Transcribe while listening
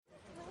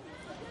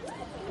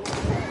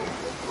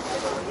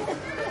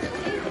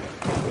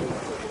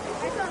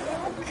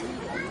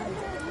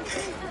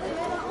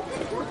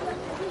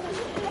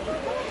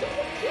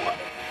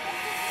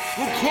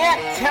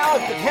can't tell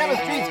if the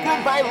chemistry's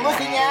good by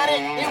looking at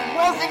it. It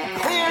wasn't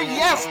clear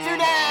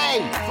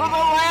yesterday. For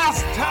the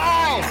last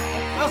time,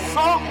 the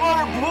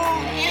saltwater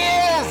pool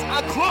is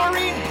a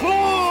chlorine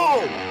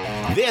pool.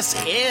 This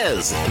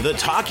is the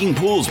Talking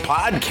Pools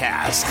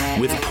podcast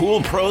with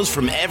pool pros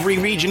from every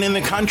region in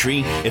the country.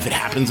 If it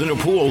happens in a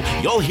pool,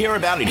 you'll hear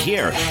about it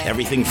here.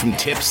 Everything from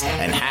tips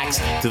and hacks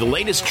to the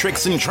latest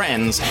tricks and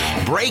trends.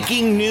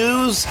 Breaking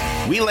news,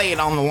 we lay it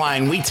on the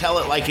line. We tell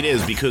it like it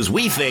is because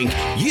we think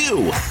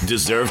you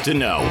deserve to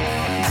know.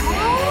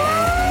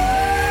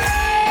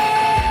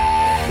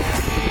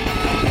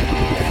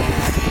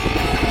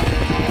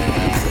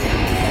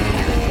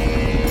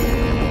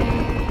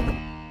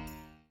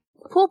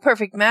 Pool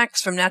Perfect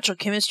Max from Natural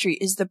Chemistry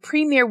is the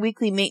premier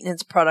weekly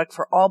maintenance product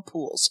for all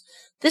pools.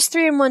 This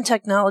 3-in-1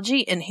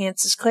 technology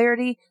enhances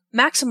clarity,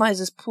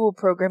 maximizes pool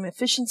program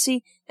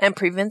efficiency, and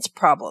prevents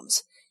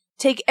problems.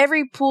 Take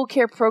every pool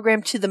care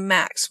program to the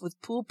max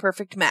with Pool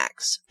Perfect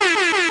Max.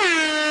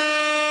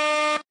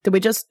 Did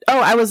we just...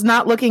 Oh, I was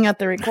not looking at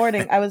the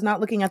recording. I was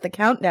not looking at the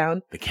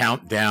countdown. The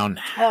countdown.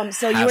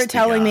 So you were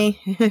telling me...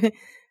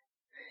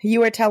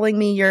 You were telling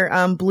me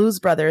your Blues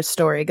Brothers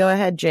story. Go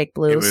ahead, Jake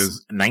Blues. It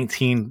was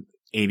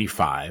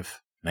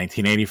 1985.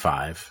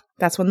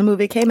 That's when the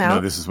movie came out.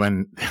 No, this is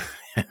when...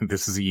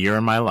 This is a year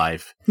in my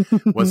life.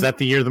 Was that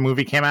the year the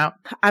movie came out?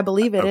 I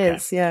believe it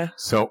is, yeah.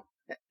 So...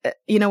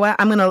 you know what?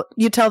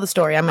 You tell the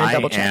story. I'm going to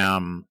double check.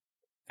 I'm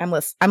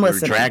listening. We were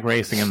drag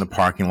racing in the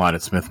parking lot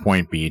at Smith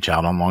Point Beach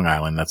out on Long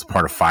Island. That's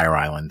part of Fire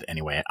Island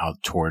anyway, out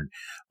toward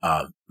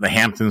the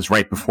Hamptons,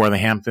 right before the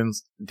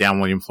Hamptons, down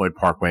William Floyd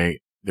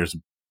Parkway. There's a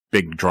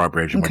big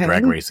drawbridge and we're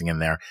drag racing in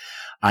there.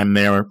 I'm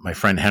there. My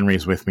friend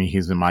Henry's with me.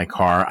 He's in my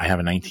car. I have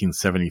a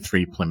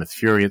 1973 Plymouth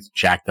Fury. It's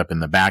jacked up in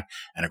the back,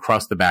 and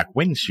across the back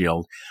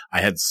windshield,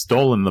 I had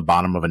stolen the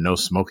bottom of a no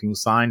smoking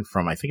sign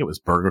from, I think it was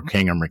Burger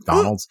King or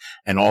McDonald's,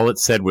 and all it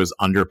said was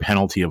under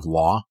penalty of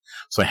law.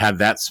 So I had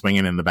that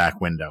swinging in the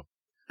back window.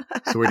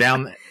 So we're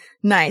down there.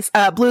 Nice.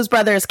 Blues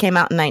Brothers came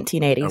out in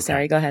 1980. Okay.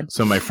 Sorry, go ahead.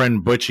 So my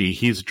friend Butchie,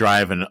 he's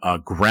driving a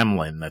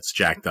Gremlin that's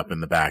jacked up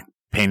in the back,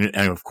 painted,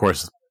 and of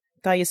course,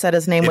 thought you said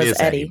his name was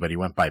Eddie, but he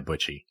went by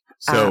Butchie.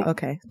 So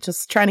okay,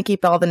 just trying to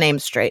keep all the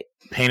names straight.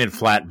 Painted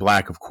flat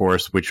black, of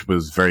course, which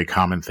was a very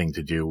common thing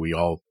to do. We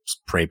all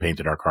spray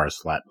painted our cars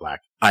flat black.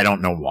 I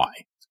don't know why,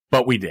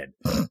 but we did.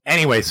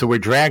 Anyway, so we're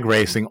drag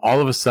racing.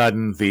 All of a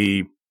sudden,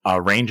 the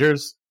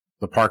rangers,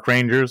 the park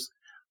rangers,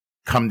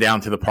 come down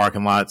to the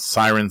parking lot.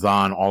 Sirens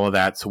on, all of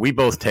that. So we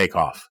both take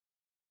off.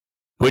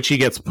 Butchie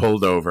gets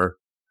pulled over.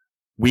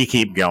 We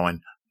keep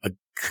going.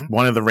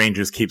 One of the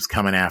rangers keeps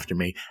coming after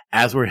me.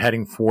 As we're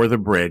heading for the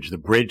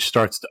bridge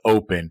starts to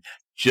open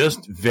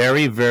just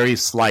very, very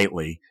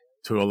slightly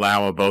to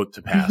allow a boat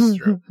to pass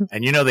through.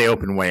 And they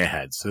open way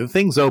ahead. So the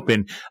things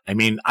open. I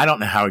mean, I don't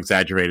know how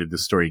exaggerated the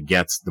story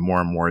gets the more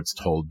and more it's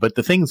told, but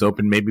the things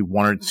open maybe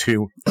 1 or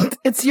 2.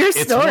 It's your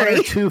story.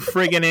 It's 1 or 2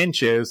 friggin'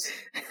 inches.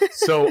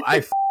 So I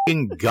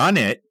f***ing gun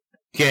it.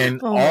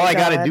 And all I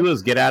got to do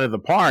is get out of the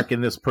park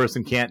and this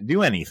person can't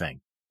do anything.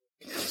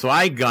 So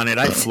I gun it,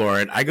 I floor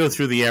it, I go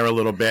through the air a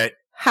little bit.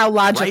 How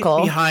logical.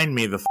 Right behind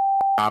me, the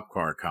cop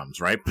car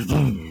comes, right?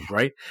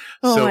 Right?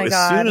 Oh so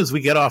as soon as we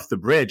get off the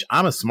bridge,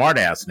 I'm a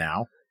smartass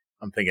now.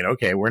 I'm thinking,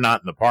 okay, we're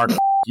not in the park.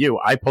 You.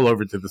 I pull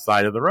over to the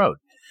side of the road.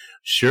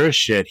 Sure as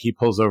shit, he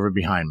pulls over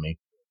behind me.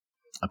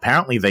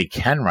 Apparently, they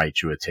can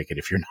write you a ticket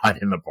if you're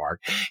not in the park.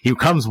 He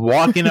comes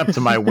walking up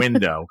to my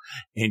window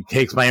and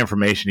takes my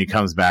information. He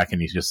comes back and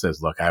he just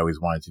says, look, I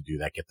always wanted to do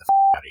that. Get the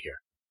out of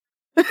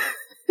here.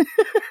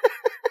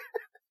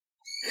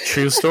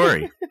 True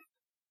story.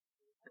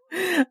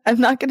 I'm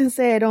not going to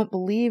say I don't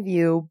believe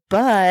you,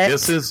 but...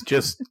 This is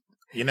just,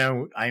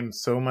 I'm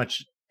so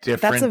much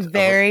different. That's a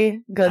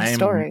very good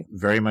story. I'm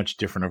very much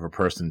different of a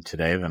person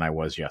today than I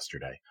was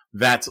yesterday.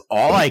 That's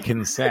all I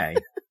can say.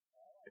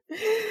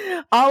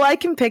 All I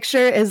can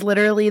picture is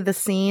literally the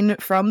scene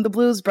from the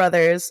Blues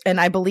Brothers, and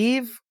I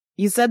believe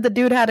you said the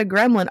dude had a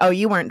gremlin. Oh,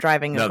 you weren't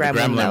driving a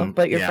gremlin, though,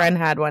 but your friend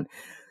had one.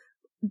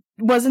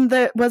 Wasn't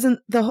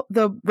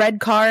the red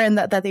car and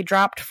that they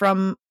dropped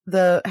from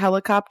the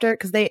helicopter?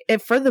 Because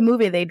for the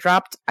movie they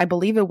dropped, I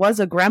believe it was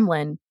a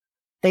gremlin.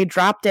 They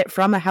dropped it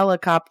from a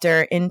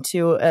helicopter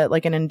into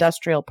an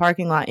industrial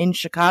parking lot in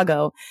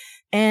Chicago,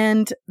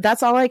 and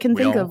that's all I can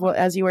think of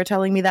as you were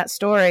telling me that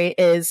story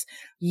is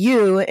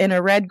you in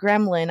a red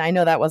gremlin. I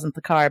know that wasn't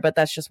the car, but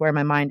that's just where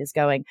my mind is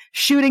going.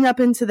 Shooting up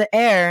into the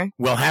air.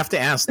 We'll have to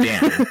ask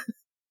Dan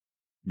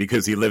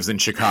because he lives in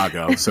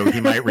Chicago, so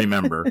he might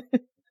remember.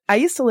 I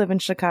used to live in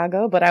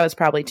Chicago, but I was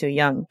probably too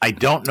young. I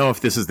don't know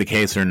if this is the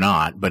case or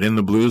not, but in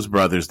the Blues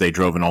Brothers, they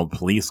drove an old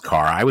police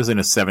car. I was in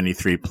a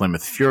 73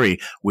 Plymouth Fury,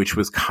 which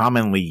was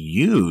commonly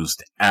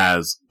used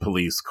as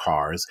police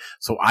cars.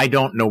 So I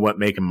don't know what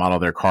make and model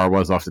their car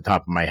was off the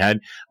top of my head,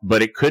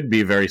 but it could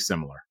be very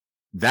similar.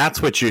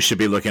 That's what you should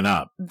be looking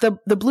up. The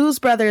Blues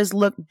Brothers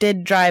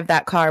did drive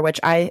that car, which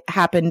I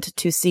happened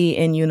to see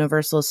in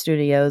Universal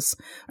Studios.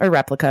 Or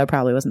replica,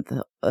 probably wasn't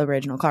the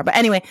original car. But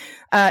anyway,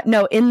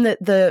 no, in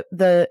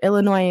the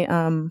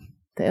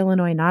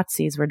Illinois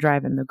Nazis were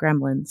driving the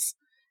Gremlins.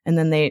 And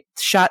then they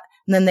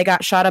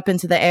got shot up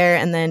into the air,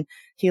 and then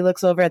he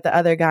looks over at the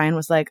other guy and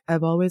was like,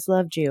 "I've always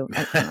loved you."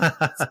 It's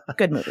a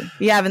good movie.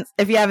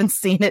 If you haven't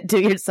seen it, do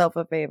yourself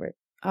a favor.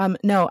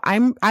 No,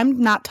 I'm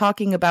not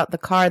talking about the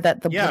car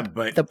that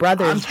the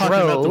brothers I'm talking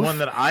drove. about the one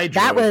that I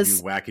drove. That was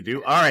you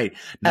wackadoo. All right,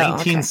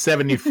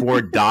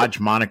 1974 Dodge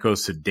Monaco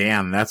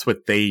sedan. That's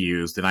what they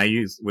used, and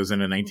was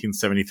in a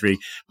 1973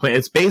 plane.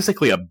 It's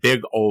basically a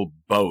big old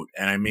boat,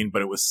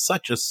 but it was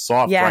such a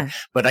soft ride.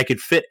 But I could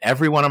fit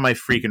every one of my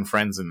freaking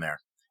friends in there,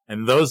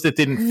 and those that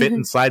didn't fit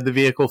inside the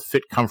vehicle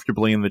fit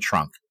comfortably in the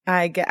trunk.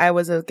 I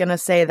was gonna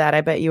say that. I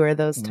bet you were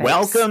those types.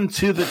 Welcome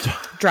to the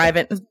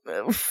driving,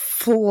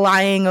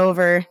 flying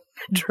over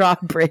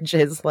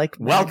drawbridges like.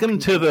 Welcome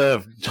to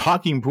the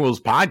Talking Pools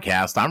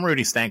podcast. I'm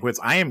Rudy Stankiewicz.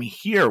 I am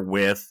here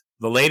with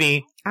the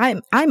lady.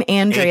 I'm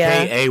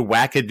Andrea, aka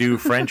Wackadoo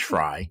French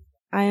Fry.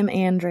 I am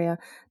Andrea.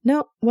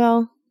 No,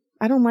 well,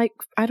 I don't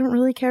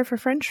really care for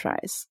French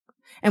fries,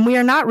 and we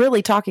are not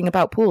really talking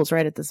about pools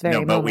right at this very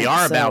moment. No, but we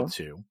are about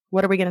to.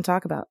 What are we going to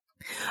talk about?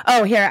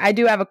 Oh, here, I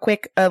do have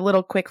a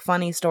little quick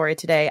funny story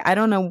today. I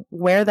don't know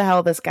where the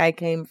hell this guy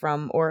came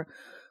from or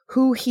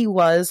who he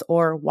was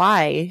or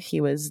why he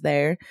was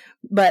there.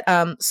 But,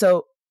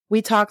 so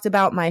we talked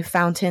about my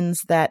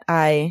fountains that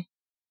I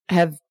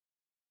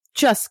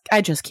just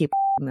keep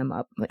them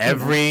up.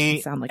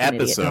 Every sound like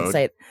episode. Don't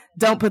say it.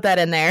 Don't put that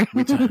in there.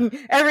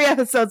 Every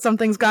episode,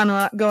 something's going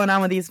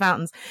on with these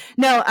fountains.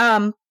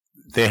 No,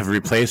 they have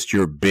replaced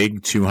your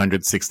big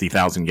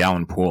 260,000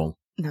 gallon pool.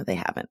 No, they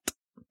haven't.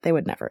 They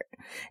would never.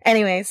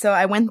 Anyway, so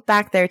I went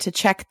back there to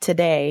check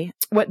today.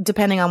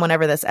 Depending on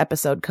whenever this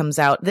episode comes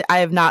out, I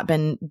have not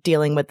been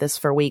dealing with this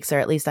for weeks, or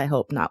at least I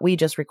hope not. We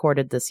just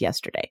recorded this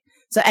yesterday.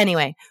 So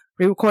anyway,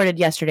 we recorded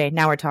yesterday.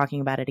 Now we're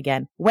talking about it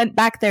again. Went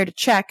back there to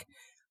check.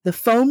 The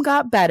foam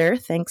got better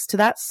thanks to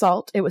that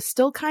salt. It was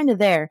still kind of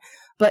there.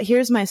 But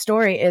here's my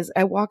story is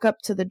I walk up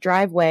to the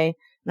driveway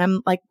and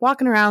I'm like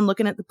walking around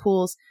looking at the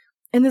pools.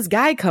 And this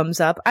guy comes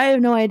up. I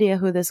have no idea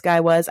who this guy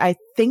was. I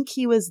think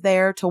he was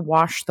there to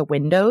wash the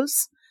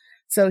windows.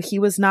 So he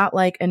was not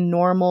like a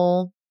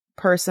normal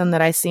person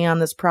that I see on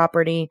this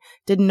property.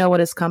 Didn't know what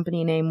his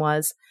company name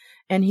was.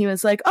 And he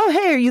was like, "Oh,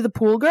 hey, are you the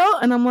pool girl?"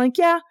 And I'm like,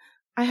 "Yeah,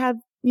 I have,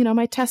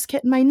 my test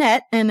kit and my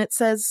net. And it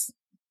says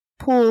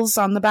pools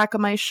on the back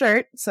of my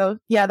shirt. So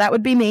yeah, that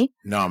would be me."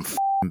 No, I'm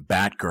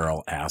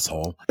Batgirl,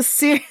 asshole.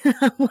 See,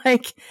 I'm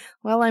like,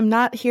 well, I'm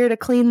not here to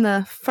clean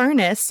the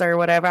furnace or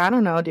whatever. I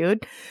don't know,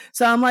 dude.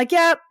 So I'm like,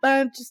 yeah,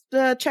 just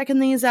checking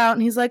these out.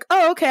 And he's like,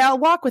 "Oh, okay, I'll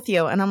walk with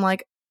you." And I'm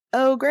like,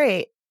 "Oh,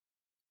 great.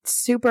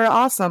 Super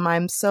awesome.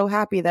 I'm so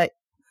happy that,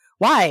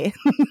 why?"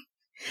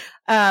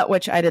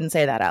 Which I didn't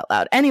say that out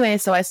loud. Anyway,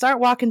 so I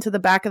start walking to the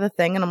back of the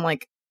thing and I'm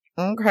like,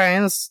 okay,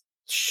 this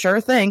sure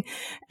thing.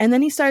 And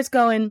then he starts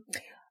going,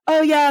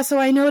 "Oh yeah, so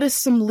I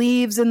noticed some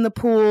leaves in the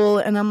pool."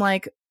 And I'm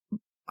like,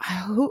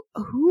 who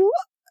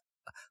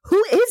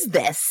is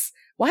this?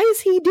 Why is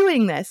he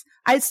doing this?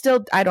 I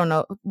don't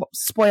know.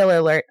 Spoiler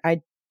alert.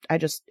 I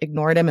just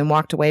ignored him and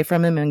walked away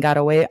from him and got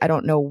away. I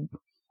don't know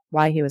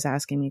why he was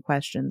asking me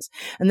questions.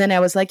 And then I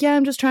was like, "Yeah,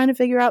 I'm just trying to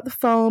figure out the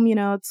foam.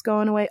 It's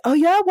going away." "Oh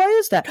yeah, why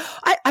is that?"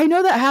 I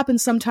know that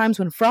happens sometimes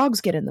when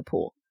frogs get in the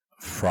pool.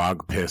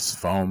 Frog piss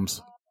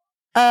foams?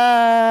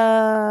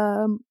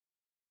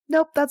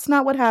 Nope, that's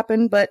not what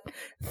happened, but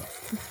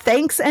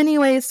thanks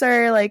anyway,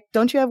 sir. Like,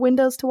 don't you have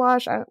windows to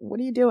wash? What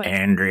are you doing?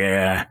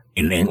 Andrea,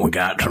 you think we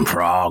got some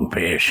frog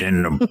piss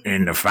in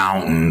the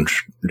fountains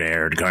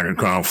there?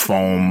 Gonna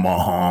foam,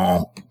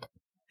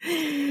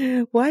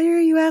 Why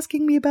are you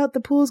asking me about the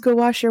pools? Go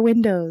wash your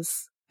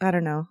windows. I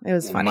don't know. It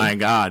was funny. Oh my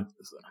God.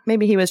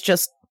 Maybe he was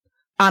just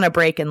on a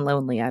break and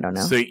lonely. I don't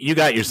know. So you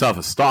got yourself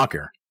a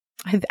stalker.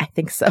 I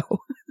think so.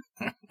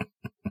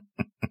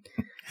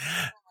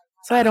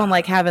 So I don't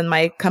like having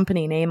my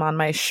company name on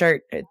my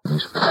shirt.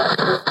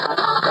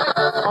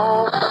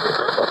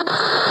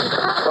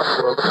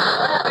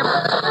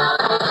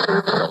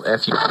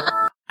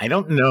 I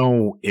don't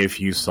know if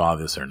you saw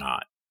this or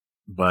not,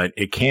 but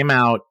it came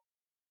out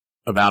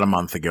about a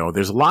month ago.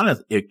 There's a lot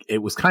of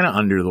it was kind of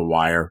under the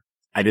wire.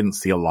 I didn't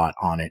see a lot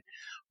on it,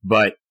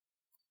 but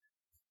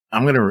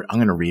I'm going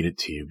to read it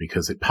to you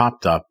because it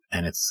popped up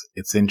and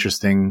it's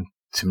interesting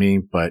to me,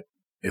 but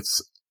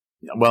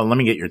well, let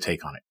me get your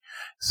take on it.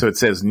 So it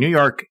says New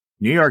York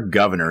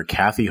Governor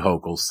Kathy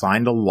Hochul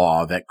signed a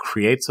law that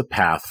creates a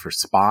path for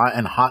spa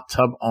and hot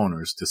tub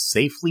owners to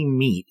safely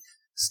meet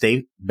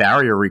state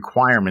barrier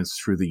requirements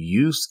through the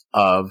use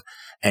of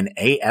an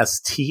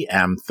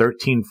ASTM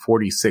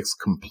 1346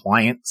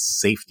 compliant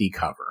safety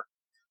cover.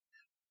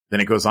 Then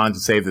it goes on to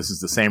say this is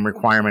the same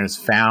requirement as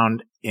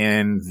found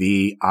in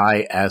the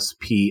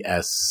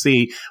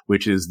ISPSC,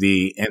 which is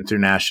the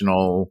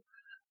International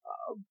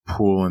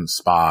Pool and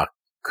Spa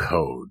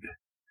Code.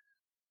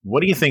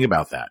 What do you think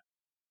about that?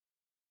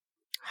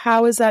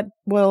 How is that?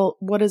 Well,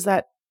 what is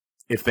that?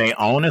 If they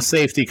own a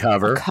safety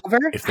cover,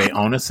 if they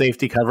own a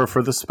safety cover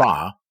for the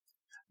spa,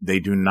 they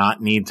do not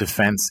need to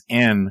fence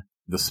in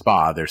the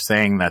spa. They're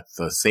saying that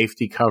the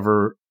safety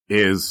cover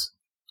is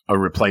a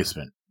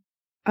replacement.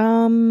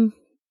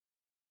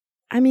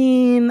 I I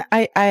mean,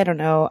 I don't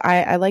know.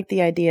 I like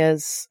the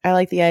ideas. I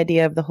like the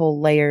idea of the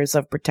whole layers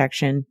of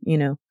protection, you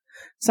know.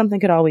 Something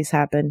could always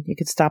happen. You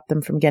could stop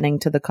them from getting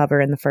to the cover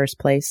in the first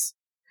place.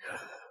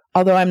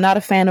 Although I'm not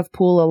a fan of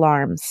pool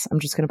alarms. I'm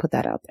just going to put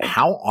that out there.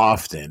 How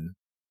often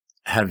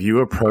have you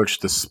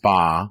approached the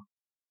spa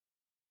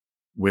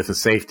with a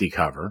safety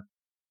cover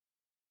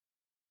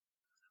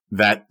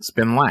that's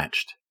been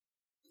latched?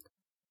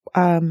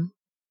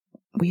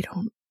 We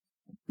don't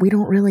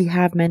really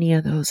have many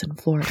of those in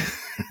Florida.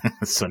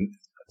 So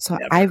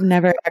never. I've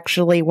never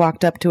actually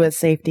walked up to a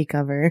safety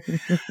cover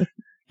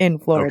in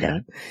Florida.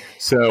 Okay.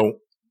 So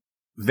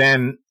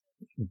then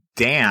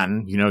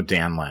Dan,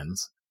 Dan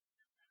Lenz,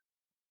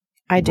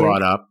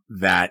 brought up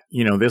that,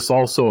 this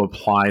also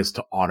applies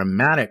to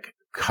automatic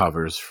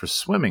covers for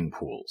swimming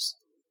pools.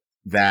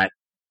 That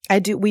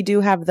we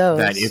do have those.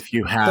 That if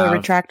you have the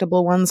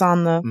retractable ones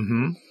on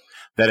the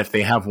that if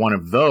they have one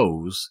of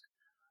those,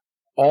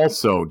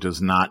 also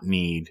does not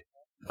need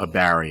a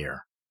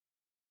barrier.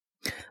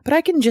 But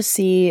I can just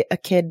see a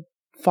kid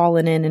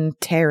falling in and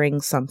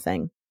tearing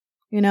something.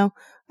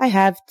 I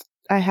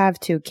have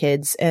 2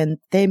 kids, and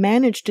they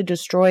manage to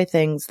destroy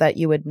things that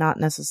you would not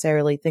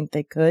necessarily think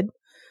they could.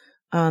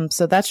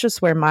 So that's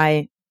just where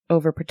my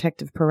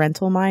overprotective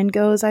parental mind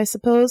goes, I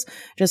suppose.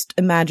 Just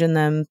imagine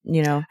them,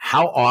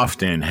 How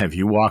often have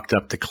you walked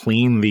up to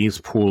clean these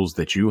pools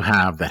that you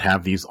have that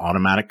have these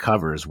automatic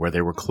covers where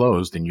they were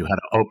closed and you had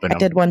to open them? I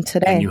did one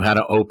today. And you had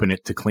to open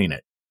it to clean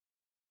it.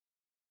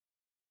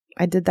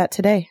 I did that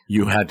today.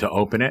 You had to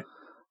open it?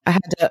 I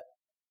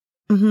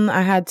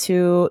had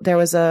to. There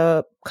was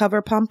a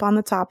cover pump on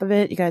the top of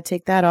it. You got to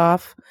take that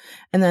off.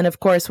 And then, of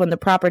course, when the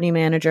property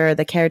manager,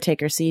 the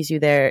caretaker sees you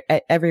there,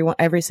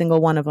 every single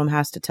one of them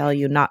has to tell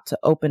you not to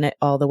open it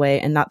all the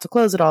way and not to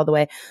close it all the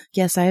way.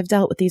 Yes, I have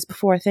dealt with these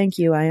before. Thank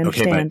you. I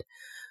understand. Okay,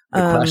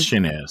 but the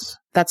question is,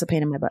 that's a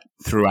pain in my butt.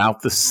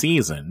 Throughout the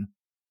season,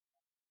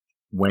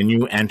 when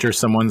you enter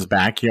someone's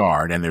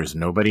backyard and there's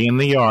nobody in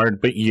the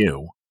yard but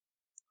you,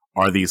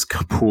 are these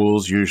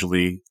pools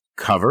usually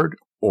covered?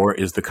 Or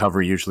is the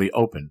cover usually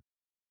open?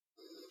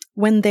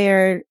 When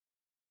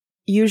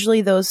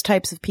usually those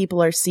types of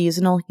people are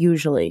seasonal,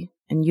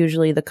 and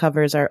usually the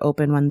covers are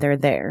open when they're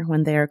there.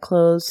 When they are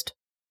closed,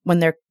 when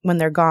they're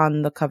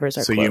gone, the covers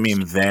are closed. So you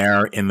mean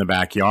they're in the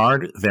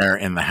backyard, they're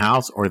in the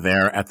house, or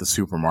they're at the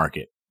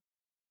supermarket?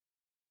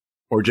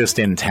 Or just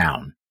in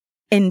town?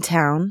 In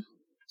town.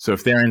 So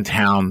if they're in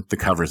town, the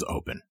cover's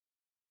open?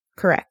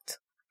 Correct.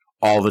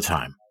 All the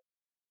time?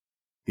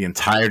 The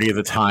entirety of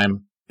the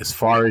time? As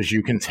far as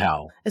you can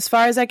tell? As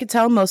far as I could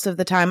tell, most of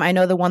the time. I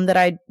know the one that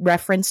I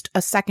referenced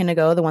a second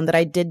ago, the one that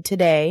I did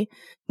today,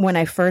 when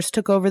I first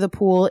took over the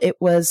pool, it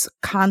was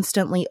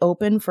constantly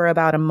open for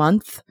about a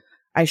month.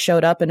 I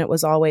showed up and it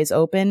was always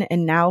open.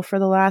 And now for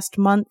the last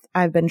month,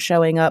 I've been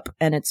showing up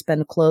and it's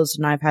been closed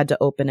and I've had to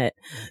open it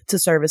to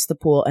service the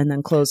pool and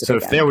then close it again.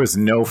 So if there was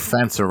no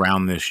fence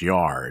around this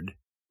yard,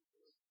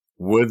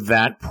 would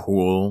that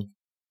pool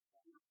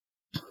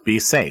be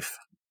safe?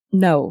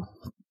 No.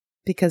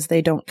 Because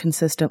they don't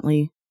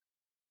consistently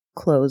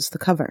close the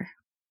cover.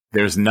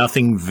 There's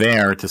nothing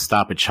there to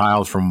stop a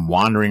child from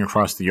wandering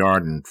across the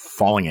yard and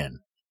falling in.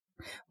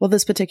 Well,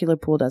 this particular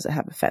pool doesn't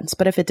have a fence,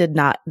 but if it did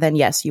not, then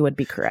yes, you would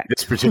be correct.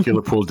 This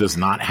particular pool does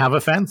not have a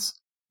fence?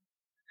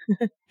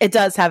 It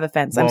does have a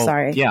fence. I'm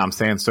sorry. Yeah, I'm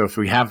saying, so if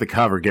we have the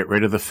cover, get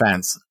rid of the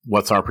fence,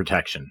 what's our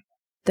protection?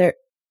 There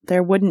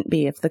wouldn't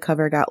be if the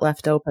cover got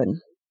left open.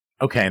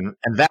 Okay, and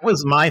that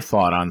was my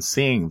thought on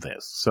seeing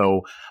this.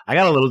 So I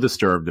got a little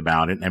disturbed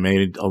about it. I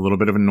made a little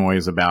bit of a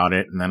noise about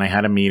it, and then I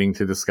had a meeting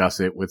to discuss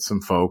it with some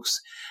folks,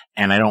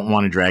 and I don't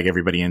want to drag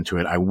everybody into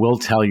it. I will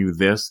tell you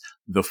this.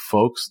 The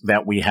folks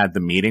that we had the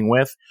meeting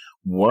with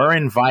were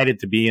invited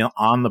to be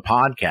on the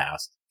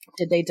podcast.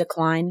 Did they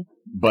decline?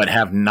 But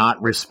have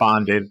not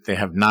responded. They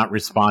have not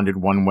responded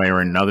one way or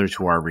another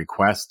to our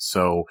request.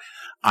 So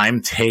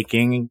I'm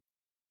taking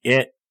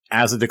it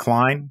as a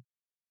decline.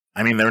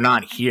 I mean, they're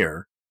not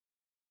here.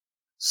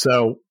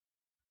 So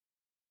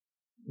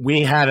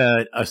we had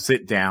a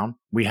sit down,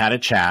 we had a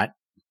chat,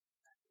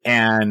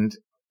 and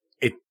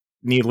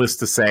needless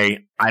to say,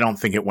 I don't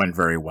think it went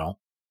very well.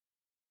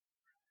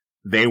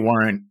 They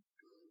weren't.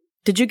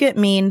 Did you get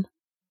mean?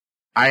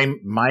 I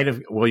might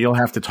have. Well, you'll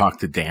have to talk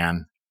to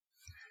Dan,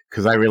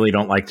 because I really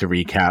don't like to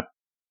recap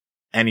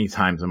any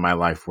times in my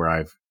life where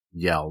I've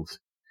yelled.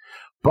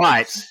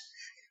 But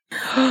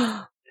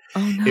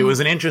Oh, no. It was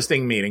an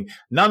interesting meeting.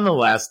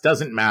 Nonetheless,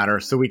 doesn't matter.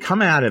 So we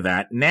come out of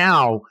that.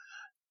 Now,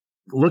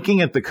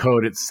 looking at the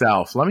code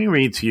itself, let me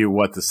read to you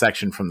what the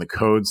section from the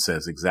code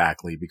says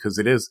exactly, because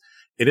it is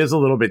a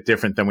little bit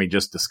different than we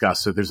just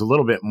discussed. So there's a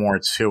little bit more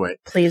to it.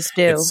 Please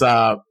do. It's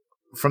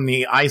from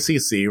the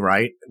ICC,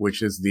 right,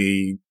 which is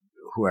the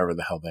whoever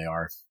the hell they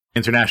are,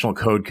 International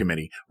Code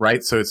Committee,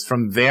 right? So it's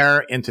from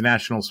their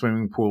International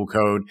Swimming Pool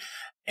Code,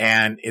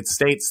 and it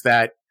states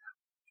that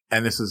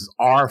and this is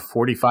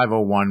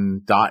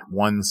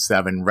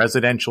R4501.17,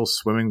 residential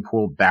swimming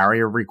pool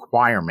barrier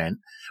requirement.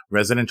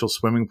 Residential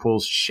swimming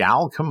pools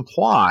shall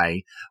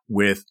comply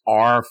with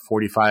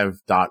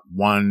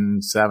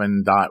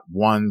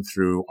R45.17.1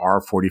 through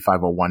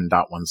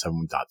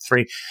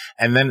R4501.17.3.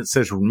 And then it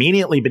says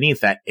immediately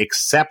beneath that,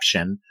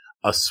 exception,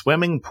 a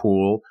swimming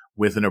pool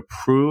with an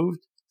approved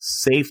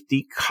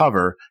safety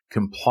cover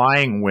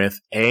complying with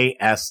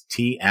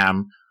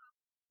ASTM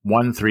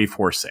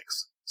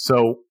 1346.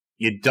 So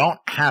you don't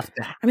have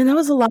to. I mean, that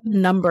was a lot of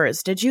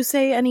numbers. Did you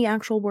say any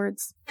actual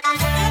words?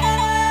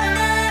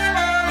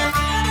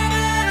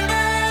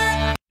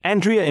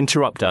 Andrea,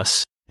 interrupt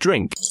us.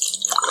 Drink.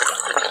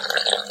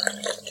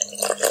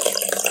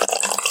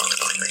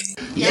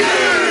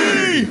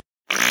 Yay!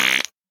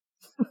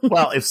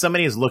 Well, if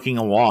somebody is looking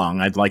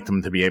along, I'd like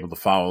them to be able to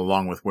follow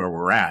along with where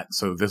we're at.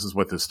 So this is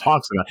what this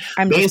talks about.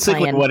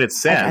 Basically, what it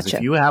says,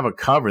 if you have a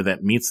cover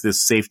that meets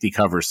this safety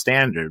cover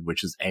standard,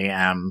 which is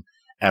AM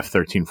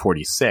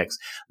F1346,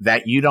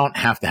 that you don't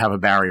have to have a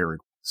barrier.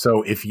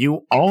 So if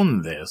you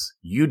own this,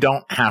 you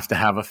don't have to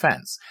have a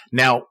fence.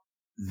 Now,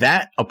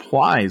 that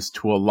applies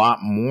to a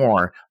lot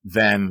more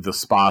than the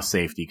spa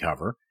safety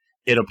cover.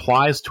 It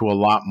applies to a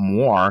lot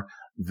more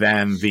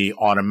than the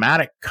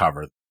automatic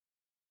cover.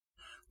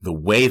 The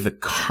way the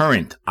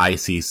current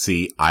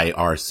ICC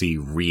IRC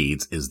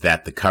reads is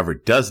that the cover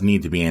does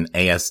need to be an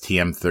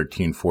ASTM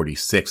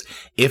 1346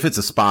 if it's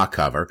a spa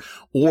cover,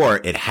 or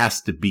it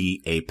has to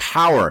be a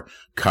power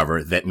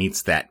cover that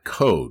meets that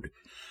code.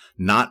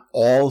 Not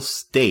all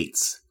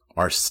states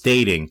are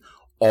stating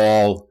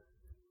all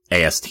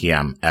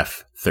ASTM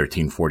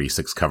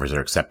F1346 covers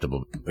are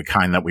acceptable, the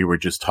kind that we were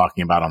just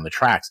talking about on the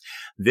tracks.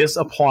 This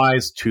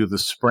applies to the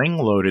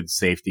spring-loaded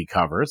safety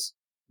covers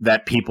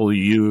that people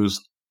use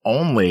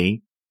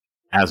only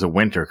as a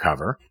winter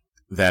cover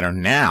that are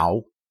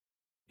now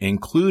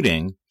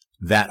including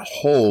that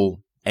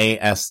whole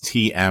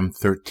ASTM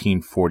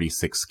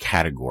 1346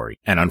 category.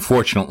 And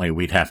unfortunately,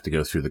 we'd have to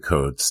go through the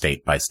code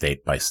state by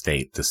state by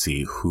state to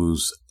see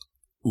who's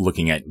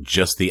looking at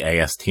just the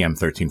ASTM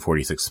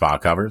 1346 spa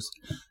covers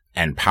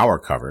and power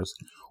covers,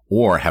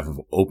 or have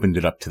opened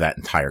it up to that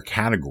entire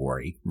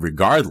category.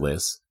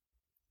 Regardless,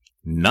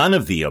 none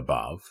of the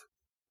above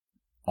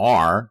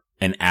are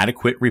an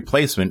adequate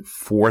replacement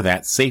for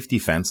that safety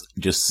fence,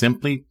 just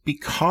simply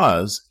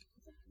because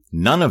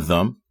none of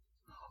them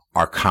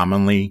are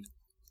commonly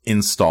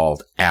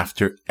installed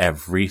after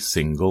every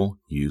single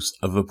use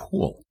of a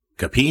pool.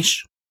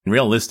 Capiche?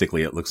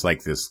 Realistically, it looks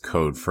like this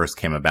code first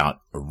came about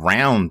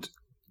around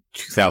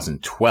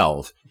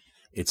 2012.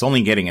 It's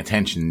only getting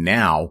attention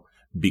now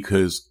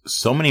because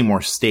so many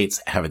more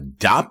states have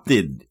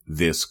adopted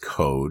this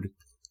code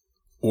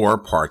or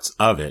parts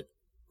of it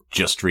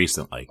just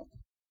recently.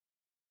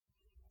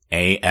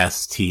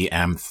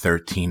 ASTM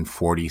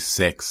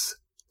 1346.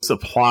 This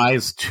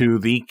applies to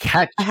the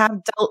catch. I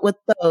have dealt with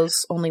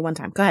those only one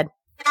time. Go ahead.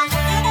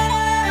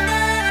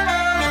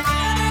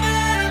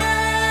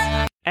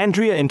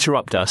 Andrea,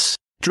 interrupt us.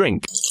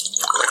 Drink.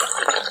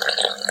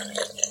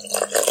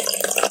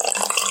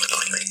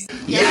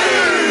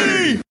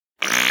 Yay!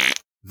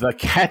 The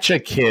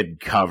Catch-A-Kid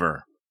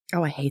cover.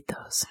 Oh, I hate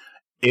those.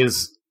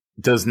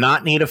 Does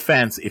not need a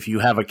fence if you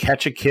have a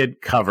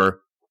Catch-A-Kid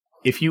cover,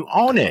 if you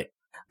own it.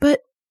 But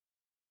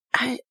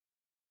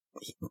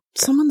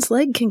someone's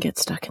leg can get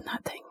stuck in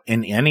that thing.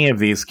 In any of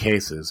these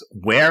cases,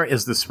 where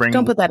is the spring?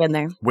 Don't put that in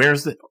there.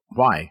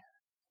 Why?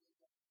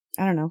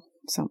 I don't know.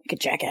 Sound like a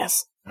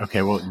jackass.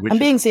 Okay, well, I'm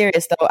being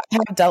serious though. I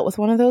have dealt with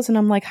one of those, and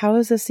I'm like, how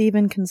is this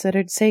even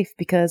considered safe?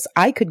 Because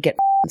I could get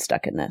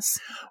stuck in this.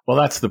 Well,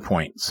 that's the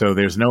point. So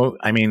there's no.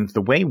 I mean,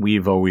 the way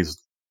we've always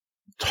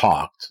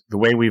talked, the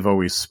way we've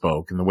always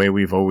spoke, and the way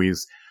we've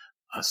always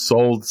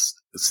sold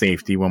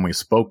safety when we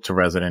spoke to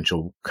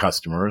residential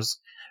customers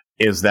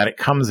is that it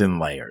comes in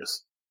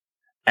layers,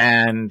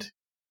 and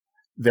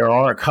there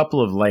are a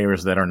couple of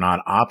layers that are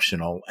not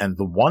optional. And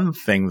the one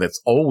thing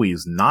that's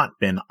always not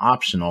been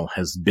optional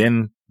has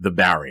been the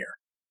barrier.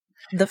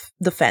 The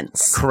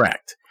fence.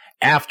 Correct.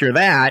 After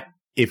that,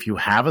 if you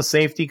have a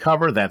safety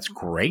cover, that's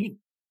great.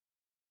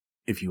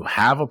 If you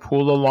have a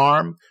pool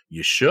alarm,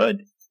 you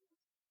should.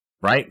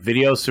 Right?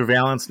 Video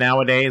surveillance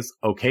nowadays,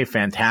 okay,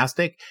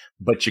 fantastic.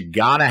 But you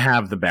gotta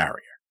have the barrier.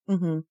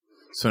 Mm-hmm.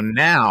 So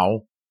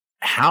now,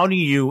 how do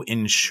you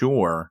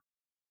ensure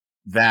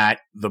that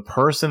the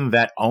person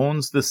that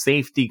owns the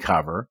safety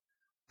cover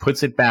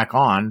puts it back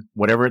on,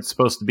 whatever it's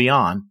supposed to be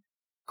on,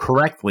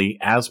 correctly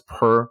as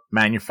per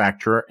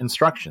manufacturer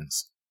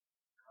instructions?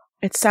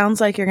 It sounds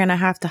like you're going to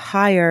have to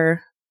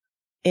hire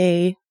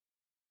a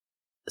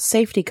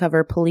safety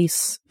cover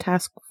police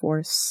task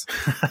force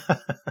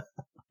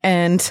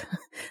and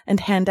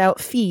hand out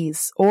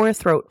fees or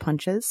throat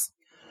punches.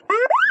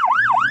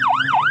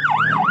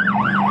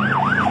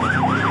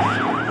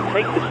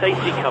 Take the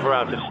safety cover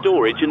out of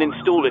storage and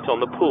install it on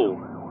the pool.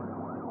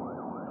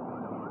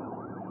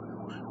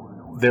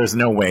 There's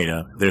no way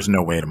to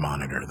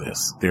monitor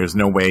this. There's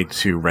no way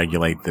to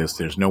regulate this.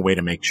 There's no way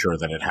to make sure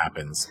that it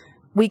happens.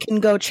 We can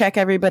go check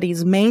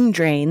everybody's main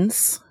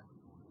drains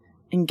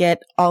and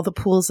get all the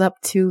pools up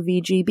to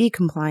VGB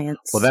compliance.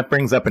 Well, that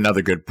brings up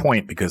another good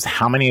point, because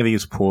how many of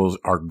these pools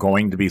are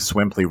going to be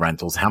Swimply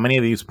rentals? How many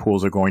of these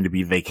pools are going to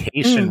be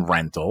vacation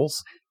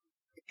rentals?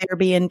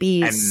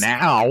 Airbnbs. And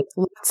now,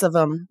 lots of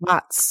them.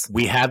 Lots.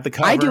 We had the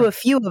cover. I do a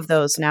few of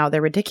those now.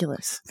 They're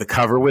ridiculous. The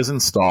cover was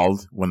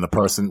installed when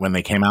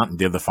they came out and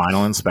did the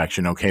final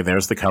inspection. Okay,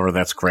 there's the cover.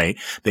 That's great.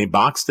 They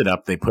boxed it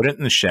up. They put it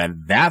in the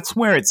shed. That's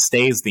where it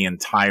stays the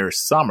entire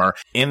summer.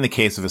 In the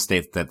case of a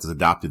state that's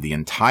adopted the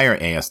entire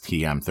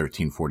ASTM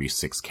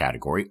 1346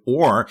 category,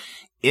 or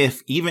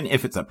even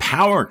if it's a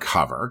power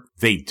cover,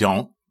 they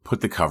don't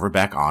put the cover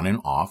back on and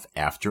off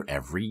after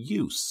every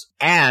use.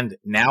 And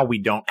now we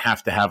don't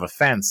have to have a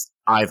fence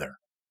either.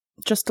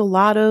 Just a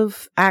lot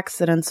of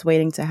accidents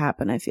waiting to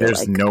happen, I feel like.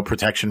 There's no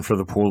protection for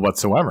the pool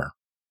whatsoever.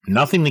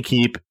 Nothing to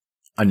keep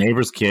a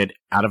neighbor's kid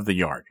out of the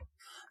yard.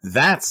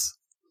 That's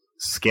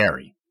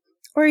scary.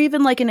 Or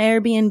even like an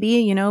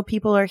Airbnb,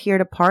 people are here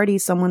to party.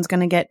 Someone's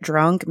going to get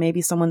drunk.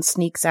 Maybe someone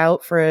sneaks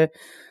out for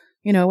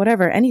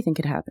whatever. Anything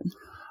could happen.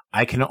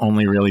 I can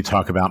only really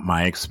talk about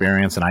my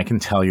experience, and I can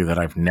tell you that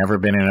I've never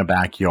been in a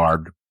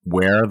backyard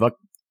where the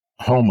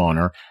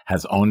homeowner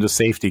has owned a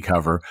safety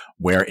cover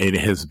where it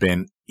has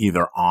been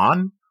either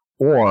on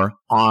or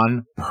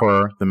on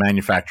per the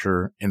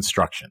manufacturer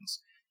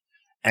instructions.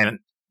 And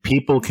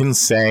people can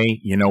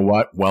say, you know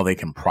what? Well, they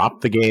can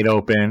prop the gate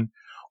open,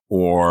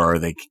 or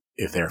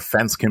if their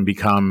fence can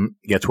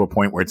get to a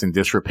point where it's in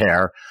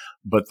disrepair.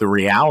 But the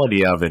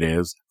reality of it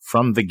is,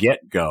 from the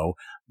get-go,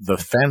 the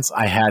fence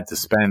I had to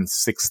spend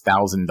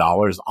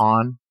 $6,000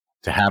 on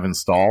to have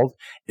installed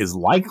is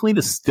likely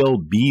to still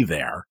be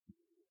there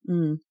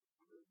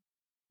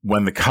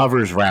when the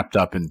cover's wrapped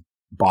up and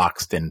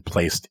boxed and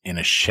placed in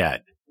a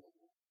shed.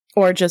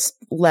 Or just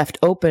left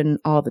open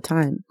all the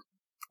time.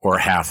 Or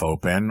half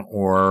open,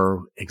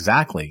 or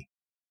exactly.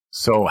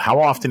 So how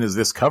often is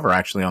this cover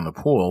actually on the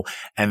pool?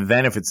 And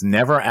then if it's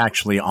never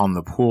actually on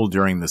the pool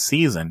during the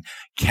season,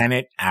 can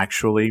it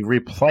actually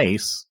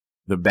replace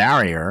the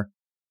barrier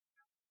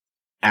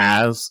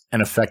as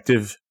an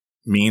effective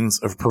means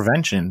of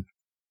prevention,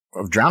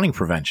 of drowning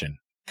prevention?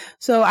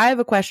 So I have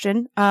a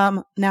question.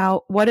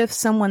 Now, what if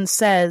someone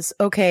says,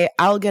 okay,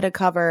 I'll get a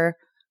cover.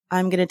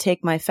 I'm going to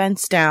take my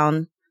fence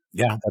down.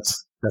 Yeah,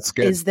 that's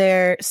good. Is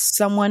there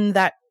someone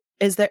that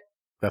That's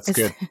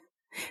good.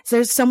 Is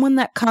there someone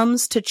that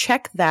comes to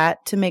check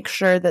that to make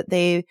sure that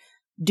they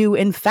do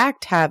in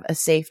fact have a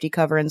safety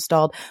cover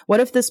installed? What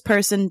if this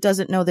person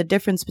doesn't know the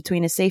difference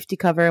between a safety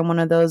cover and one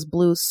of those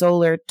blue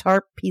solar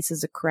tarp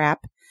pieces of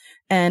crap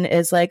and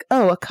is like,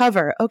 oh, a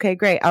cover. Okay,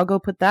 great. I'll go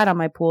put that on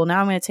my pool. Now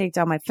I'm going to take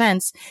down my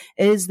fence.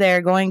 Is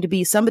there going to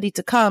be somebody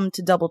to come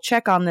to double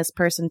check on this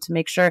person to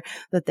make sure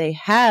that they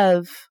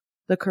have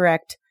the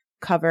correct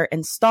cover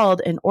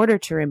installed in order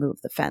to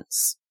remove the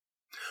fence?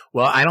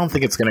 Well, I don't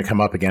think it's going to come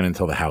up again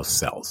until the house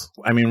sells.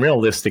 I mean,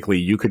 realistically,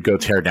 you could go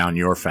tear down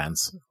your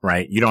fence,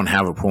 right? You don't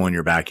have a pool in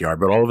your backyard,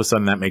 but all of a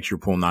sudden that makes your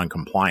pool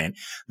non-compliant.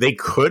 They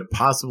could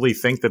possibly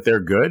think that they're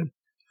good,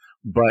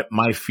 but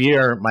my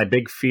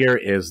big fear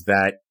is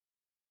that,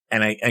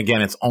 and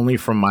again, it's only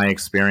from my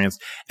experience,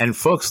 and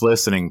folks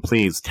listening,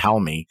 please tell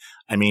me,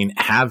 I mean,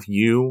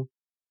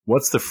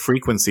 what's the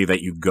frequency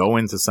that you go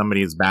into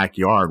somebody's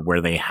backyard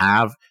where they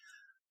have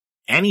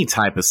any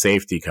type of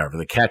safety cover,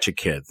 the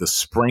Catch-A-Kid, the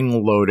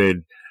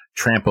spring-loaded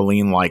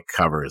trampoline-like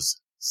covers?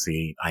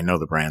 See, I know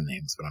the brand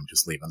names, but I'm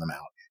just leaving them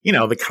out.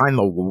 The kind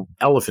the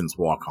elephants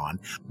walk on.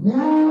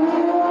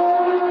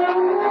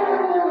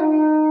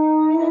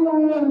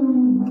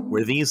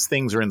 Where these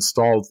things are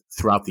installed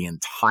throughout the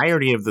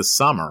entirety of the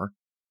summer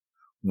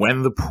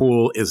when the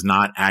pool is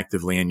not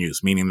actively in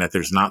use, meaning that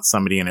there's not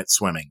somebody in it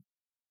swimming.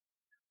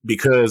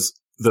 Because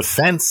the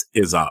fence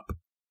is up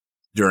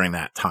during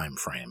that time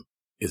frame,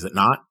 is it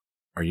not?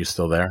 Are you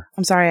still there?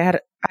 I'm sorry, I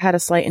had a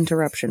slight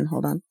interruption.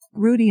 Hold on.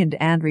 Rudy and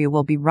Andrea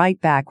will be right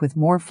back with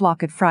more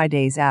Flock It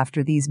Fridays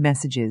after these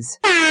messages.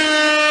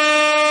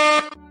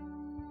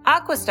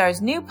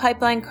 Aquastar's new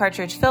pipeline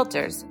cartridge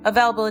filters,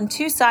 available in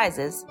 2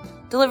 sizes,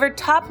 deliver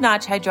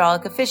top-notch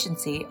hydraulic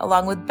efficiency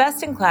along with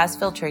best-in-class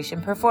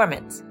filtration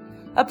performance,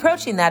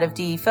 approaching that of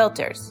DE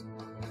filters.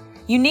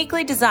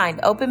 Uniquely designed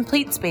open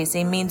pleat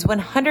spacing means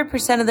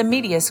 100% of the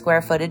media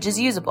square footage is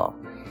usable,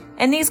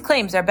 and these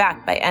claims are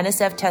backed by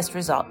NSF test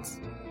results.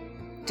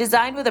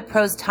 Designed with a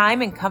pro's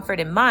time and comfort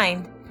in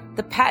mind,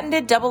 the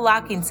patented double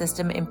locking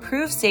system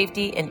improves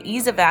safety and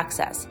ease of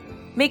access,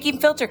 making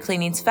filter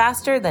cleanings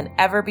faster than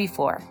ever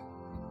before.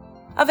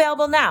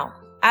 Available now.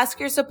 Ask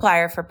your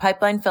supplier for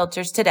pipeline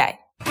filters today.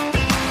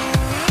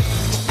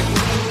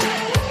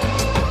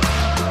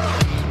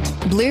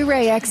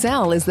 Blu-ray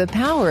XL is the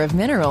power of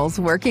minerals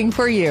working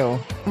for you.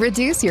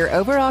 Reduce your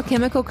overall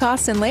chemical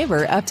costs and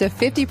labor up to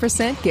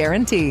 50%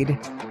 guaranteed.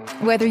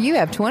 Whether you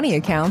have 20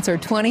 accounts or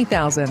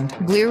 20,000,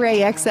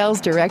 Blu-ray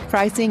XL's direct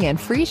pricing and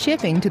free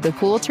shipping to the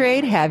pool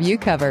trade have you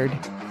covered.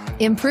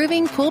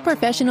 Improving pool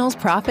professionals'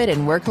 profit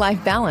and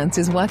work-life balance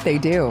is what they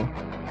do.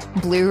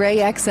 Blu-ray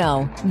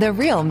XL, the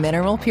real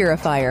mineral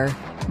purifier.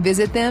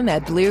 Visit them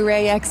at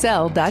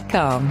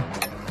BluRayXL.com.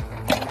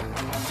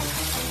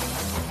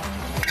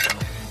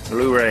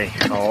 Blu-ray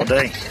all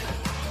day.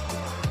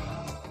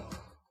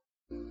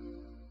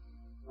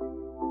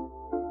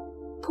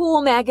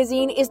 Pool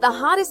Magazine is the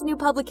hottest new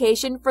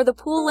publication for the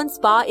pool and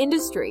spa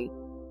industry,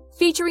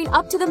 featuring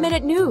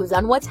up-to-the-minute news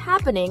on what's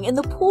happening in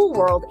the pool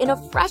world in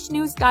a fresh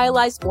new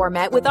stylized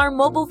format with our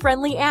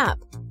mobile-friendly app.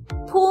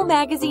 Pool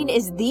Magazine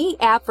is the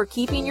app for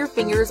keeping your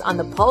fingers on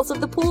the pulse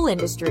of the pool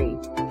industry.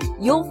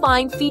 You'll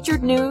find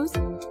featured news,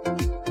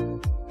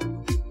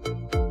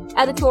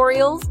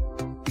 editorials,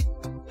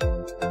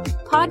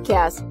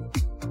 podcasts,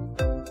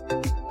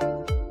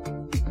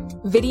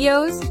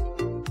 videos,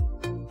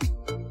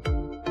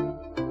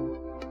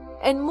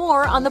 and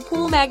more on the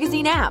Pool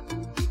Magazine app.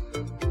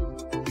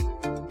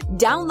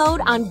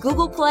 Download on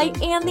Google Play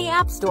and the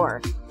App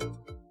Store.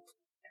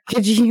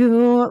 Could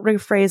you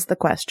rephrase the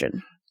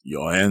question?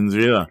 Your hands,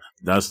 yeah.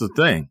 That's the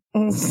thing.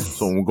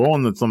 So we're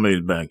going to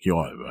somebody's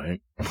backyard,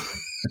 right?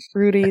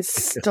 Rudy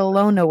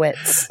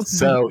Stalonowitz.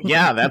 So,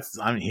 yeah,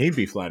 he'd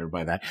be flattered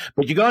by that.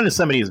 But you go into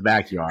somebody's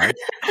backyard.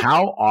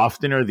 How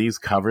often are these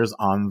covers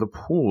on the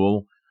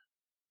pool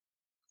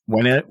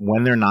when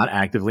they're not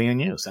actively in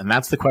use? And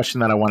that's the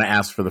question that I want to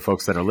ask for the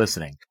folks that are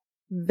listening.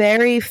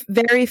 Very,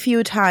 very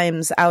few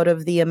times out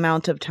of the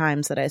amount of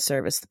times that I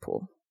service the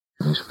pool.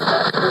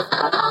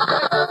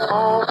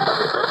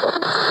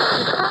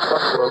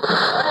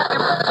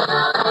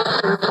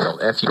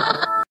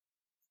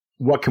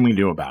 What can we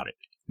do about it?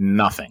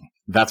 Nothing.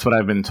 That's what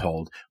I've been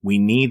told. We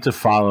need to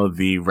follow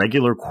the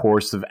regular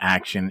course of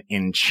action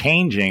in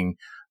changing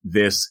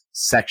this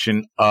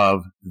section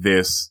of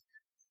this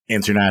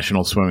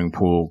International Swimming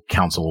Pool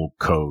Council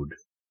Code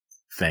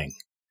thing,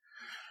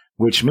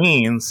 which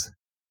means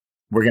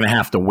we're going to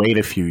have to wait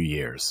a few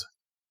years.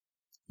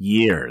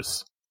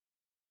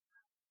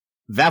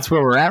 That's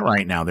where we're at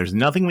right now. There's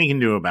nothing we can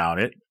do about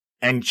it.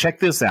 And check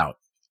this out.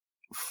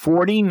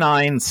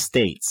 49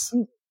 states.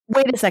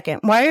 Wait a second.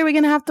 Why are we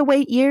going to have to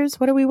wait years?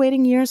 What are we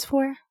waiting years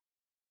for?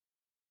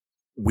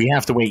 We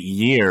have to wait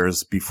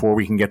years before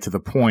we can get to the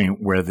point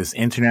where this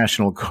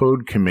International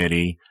Code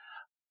Committee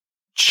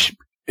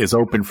is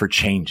open for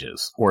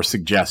changes or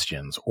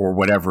suggestions or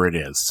whatever it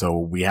is. So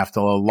we have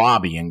to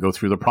lobby and go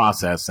through the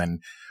process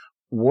and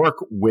work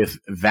with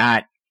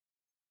that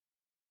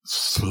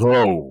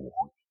slow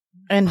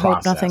and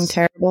process. Hope nothing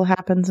terrible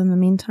happens in the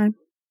meantime.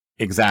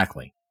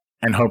 Exactly.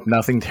 And hope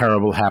nothing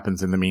terrible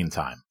happens in the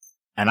meantime.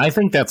 And I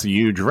think that's a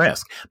huge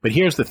risk. But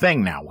here's the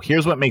thing now.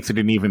 Here's what makes it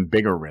an even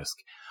bigger risk.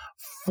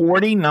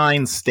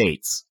 49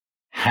 states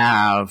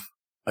have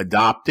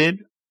adopted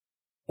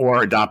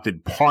or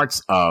adopted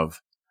parts of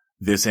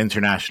this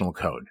international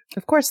code.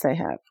 Of course they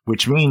have.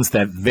 Which means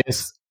that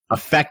this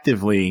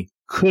effectively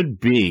could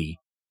be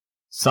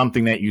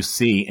something that you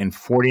see in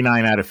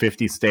 49 out of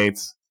 50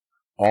 states.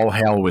 All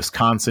hail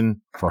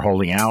Wisconsin for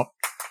holding out.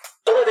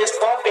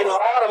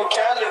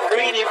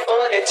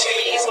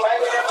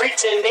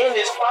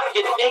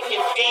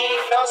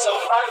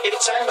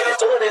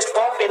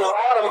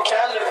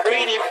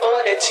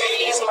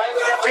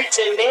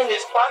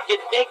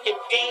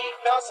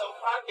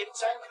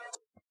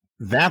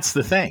 That's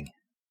the thing.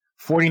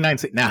 49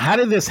 states. Now, how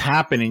did this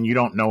happen and you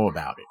don't know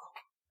about it?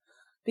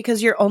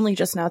 Because you're only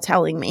just now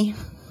telling me.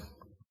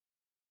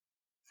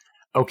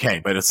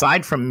 Okay, but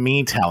aside from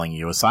me telling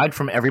you, aside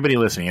from everybody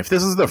listening, if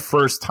this is the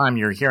first time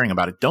you're hearing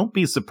about it, don't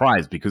be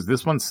surprised because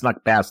this one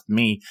snuck past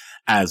me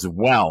as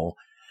well.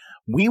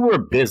 We were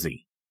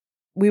busy.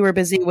 We were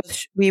busy with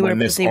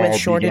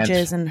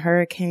shortages and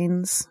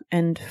hurricanes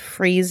and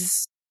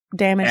freeze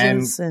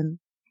damages and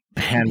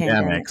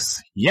pandemics.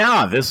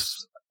 Yeah,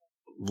 this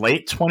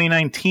late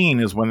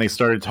 2019 is when they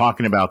started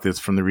talking about this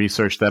from the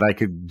research that I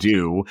could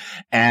do.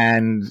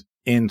 And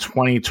in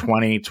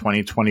 2020,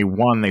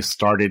 2021, they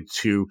started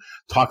to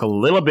talk a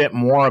little bit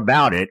more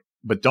about it,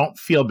 but don't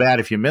feel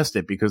bad if you missed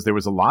it because there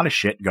was a lot of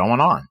shit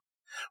going on.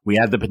 We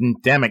had the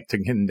pandemic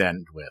to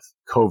contend with,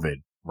 COVID,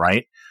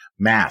 right?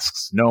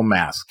 Masks, no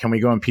masks. Can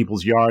we go in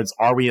people's yards?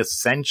 Are we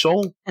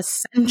essential?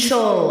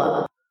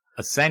 Essential.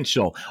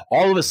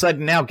 All of a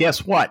sudden now,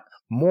 guess what?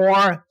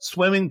 More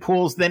swimming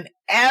pools than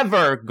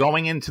ever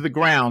going into the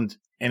ground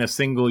in a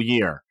single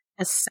year.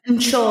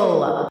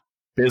 Essential.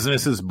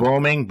 Business is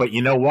booming, but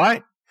you know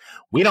what?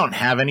 We don't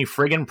have any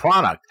friggin'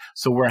 product.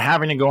 So we're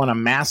having to go on a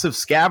massive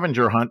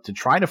scavenger hunt to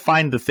try to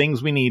find the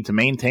things we need to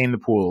maintain the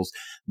pools.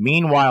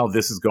 Meanwhile,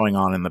 this is going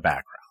on in the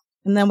background.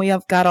 And then we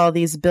have got all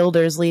these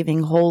builders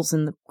leaving holes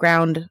in the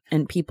ground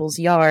in people's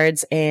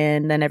yards,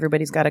 and then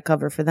everybody's got to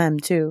cover for them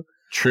too.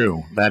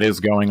 True. That is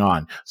going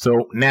on.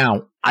 So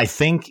now I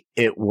think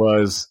it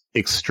was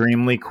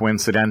extremely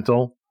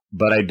coincidental,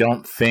 but I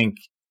don't think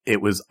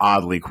it was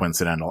oddly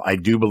coincidental. I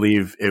do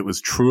believe it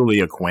was truly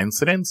a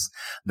coincidence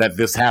that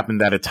this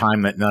happened at a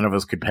time that none of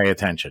us could pay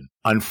attention.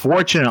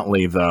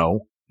 Unfortunately,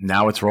 though,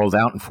 now it's rolled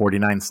out in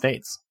 49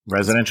 states.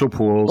 Residential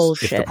pools.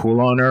 Bullshit. If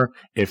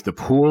the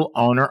pool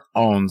owner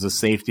owns a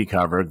safety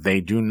cover,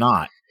 they do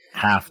not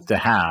have to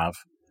have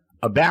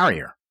a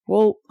barrier.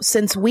 Well,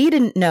 since we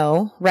didn't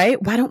know,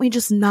 right? Why don't we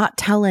just not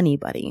tell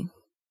anybody?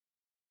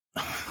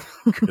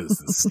 because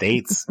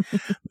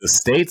the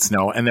states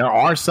know. And there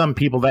are some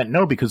people that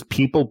know because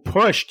people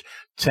pushed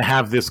to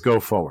have this go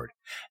forward.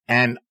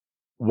 And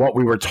what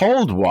we were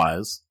told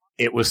was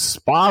it was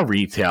spa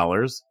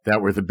retailers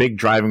that were the big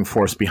driving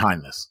force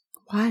behind this.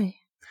 Why?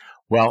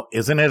 Well,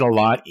 isn't it a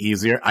lot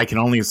easier? I can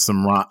only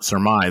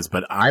surmise,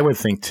 but I would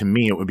think, to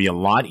me, it would be a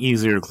lot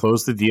easier to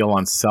close the deal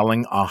on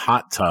selling a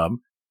hot tub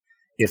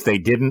if they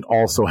didn't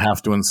also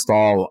have to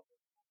install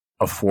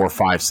a $4,000,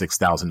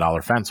 $5,000,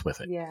 $6,000 fence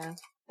with it. Yeah,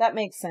 that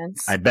makes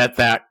sense. I bet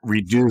that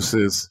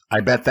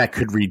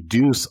could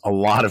reduce a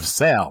lot of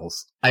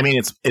sales. I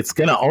mean, it's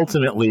going to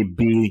ultimately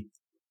be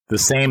the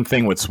same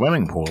thing with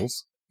swimming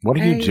pools. What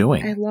are you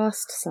doing? I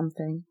lost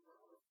something.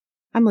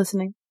 I'm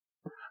listening.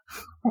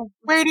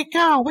 Where'd it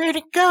go? Where'd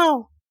it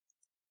go?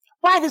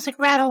 Why does it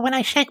rattle when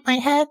I shake my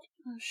head?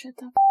 Oh, shit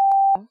the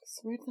f***.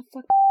 Where'd the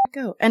fuck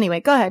go? Anyway,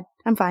 go ahead.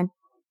 I'm fine.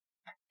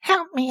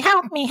 Help me,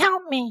 help me,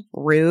 help me.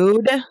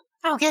 Rude.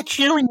 I'll get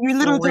you and your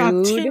little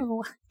dog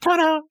too.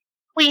 Toto.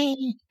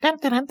 Wee.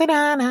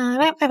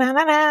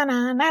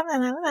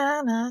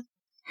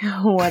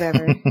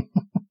 Whatever.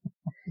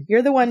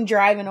 You're the one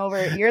driving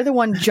over. You're the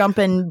one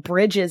jumping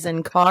bridges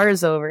and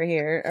cars over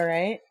here. All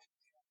right.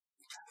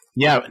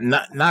 Yeah,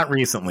 not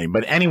recently,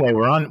 but anyway,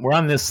 we're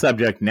on this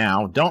subject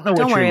now. Don't know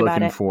what you're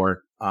looking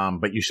for,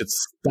 but you should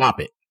stop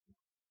it.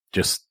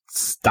 Just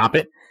stop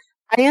it.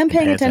 I am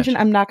paying attention.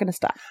 I'm not going to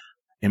stop.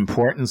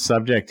 Important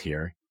subject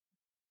here.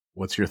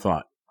 What's your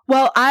thought?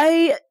 Well,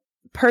 I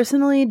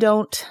personally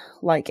don't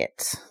like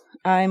it.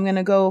 I'm going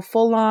to go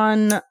full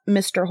on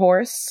Mr.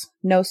 Horse.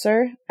 No,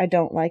 sir, I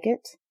don't like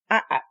it.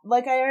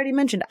 Like I already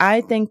mentioned,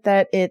 I think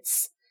that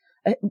it's,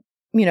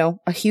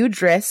 a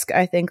huge risk.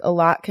 I think a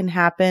lot can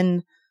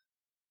happen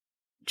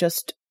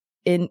just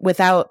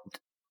without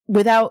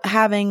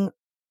having,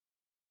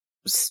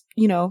 just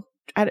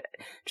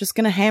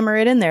going to hammer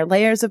it in there.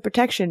 Layers of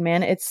protection,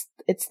 man. It's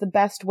the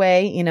best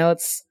way,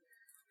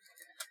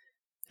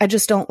 I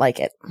just don't like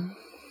it.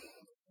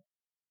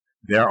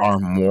 There are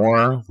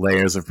more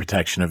layers of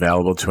protection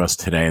available to us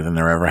today than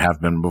there ever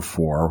have been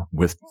before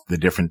with the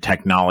different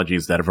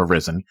technologies that have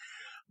arisen.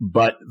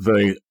 But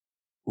the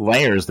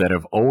layers that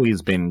have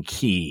always been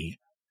key,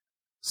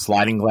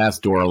 sliding glass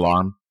door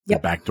alarm, the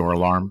back door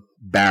alarm,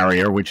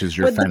 barrier, which is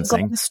your Would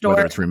fencing,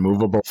 whether it's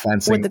removable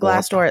fencing. Would the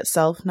glass door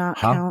itself not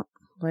count?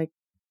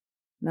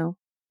 No?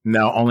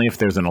 No, only if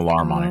there's an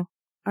alarm on it.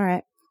 All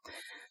right.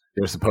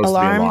 They're supposed to be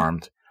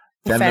alarmed.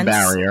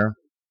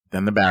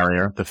 Then the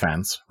barrier, the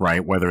fence,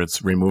 right? Whether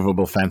it's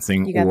removable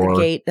fencing you got or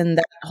the gate and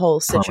that whole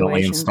situation.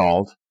 Permanently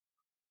installed,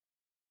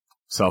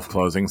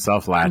 self-closing,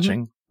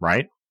 self-latching,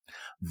 right?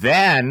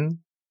 Then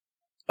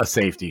a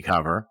safety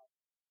cover,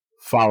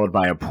 followed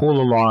by a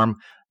pool alarm.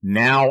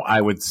 Now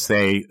I would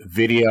say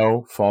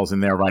video falls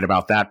in there right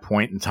about that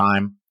point in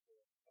time.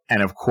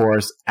 And of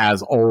course,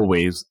 as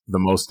always, the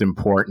most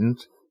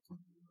important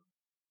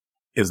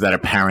is that a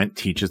parent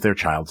teaches their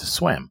child to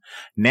swim.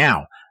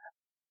 Now,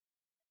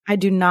 I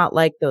do not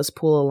like those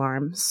pool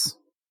alarms.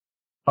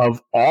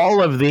 Of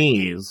all of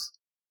these,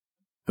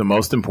 the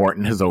most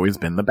important has always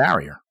been the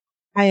barrier.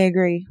 I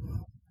agree.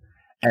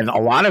 And a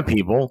lot of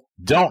people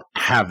don't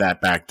have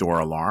that back door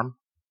alarm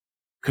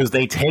because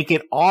they take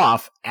it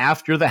off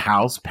after the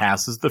house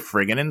passes the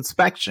friggin'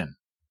 inspection,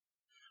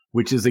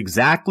 which is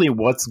exactly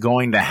what's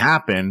going to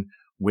happen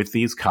with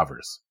these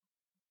covers.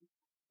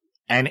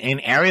 And in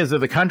areas of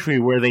the country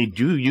where they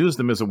do use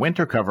them as a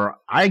winter cover,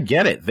 I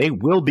get it. They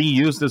will be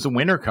used as a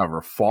winter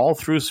cover, fall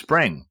through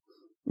spring,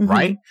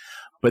 right?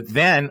 But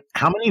then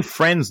how many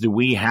friends do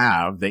we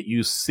have that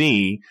you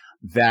see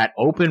that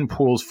open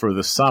pools for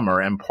the summer,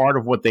 and part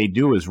of what they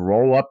do is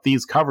roll up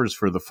these covers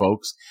for the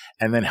folks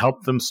and then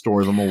help them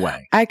store them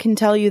away? I can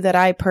tell you that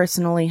I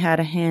personally had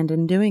a hand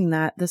in doing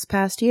that this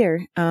past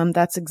year.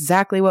 That's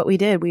exactly what we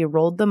did. We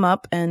rolled them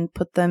up and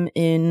put them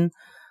in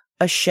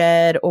a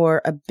shed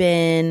or a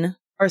bin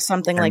or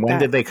something like that. And when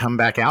did they come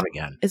back out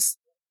again? It's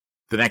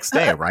the next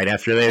day, right?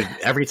 After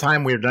every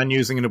time we're done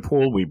using in a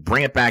pool, we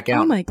bring it back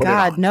out. Oh my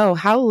God, no.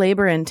 How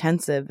labor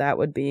intensive that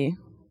would be.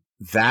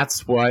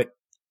 That's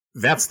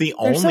the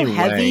only so way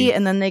heavy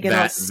and then they get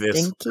all stinky.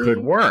 This could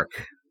work.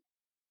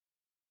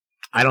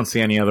 I don't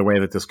see any other way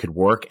that this could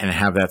work and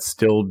have that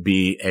still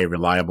be a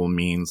reliable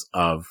means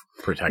of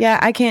protection. Yeah,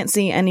 I can't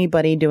see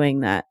anybody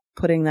doing that,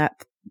 putting that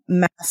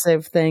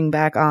massive thing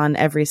back on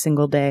every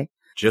single day.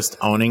 Just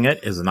owning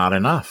it is not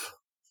enough.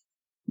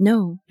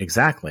 No.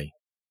 Exactly.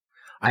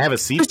 I have a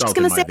seatbelt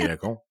in my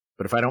vehicle,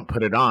 but if I don't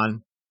put it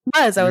on...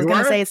 I was going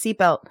to say a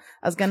seatbelt.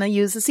 I was going to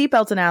use the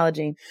seatbelt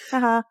analogy.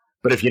 Haha.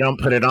 But if you don't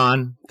put it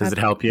on, does it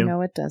help you?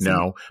 No, it doesn't.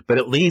 No. But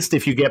at least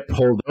if you get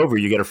pulled over,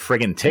 you get a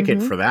friggin'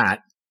 ticket for that.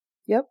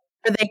 Yep.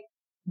 Or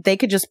they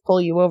could just pull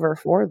you over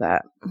for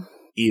that.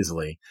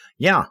 Easily.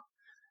 Yeah.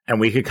 And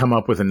we could come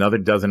up with another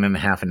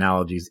 12.5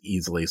 analogies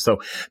easily.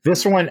 So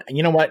this one,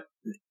 you know what?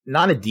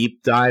 Not a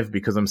deep dive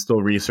because I'm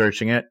still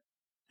researching it.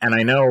 And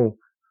I know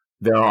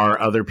there are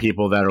other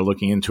people that are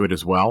looking into it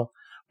as well.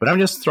 But I'm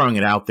just throwing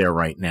it out there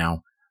right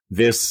now.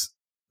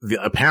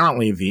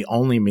 Apparently the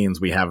only means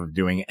we have of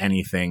doing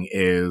anything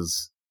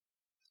is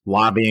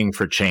lobbying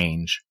for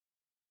change.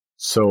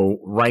 So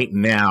right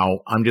now,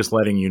 I'm just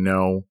letting you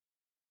know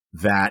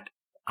that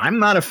I'm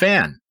not a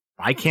fan.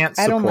 I can't support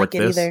this. I don't like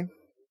it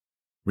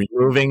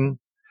either.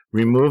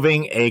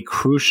 Removing a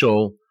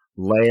crucial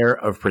layer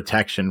of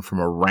protection from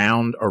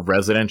around a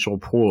residential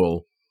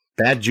pool.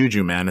 Bad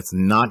juju, man. It's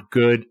not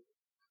good.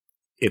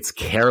 It's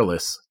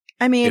careless.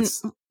 I mean,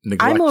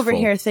 I'm over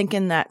here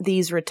thinking that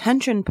these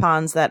retention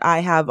ponds that I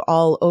have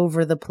all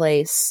over the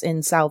place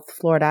in South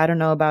Florida, I don't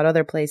know about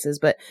other places,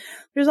 but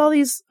there's all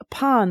these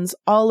ponds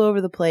all over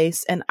the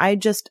place. And I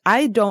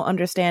don't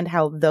understand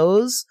how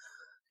those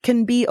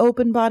can be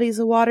open bodies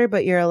of water,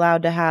 but you're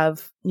allowed to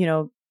have, you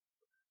know,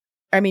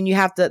 I mean, you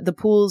have to, the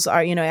pools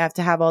are, you know, you have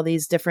to have all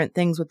these different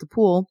things with the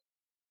pool.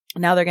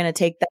 Now they're going to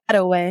take that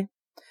away.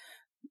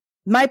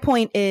 My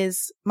point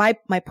was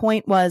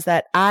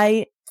that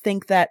I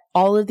think that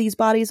all of these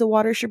bodies of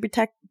water should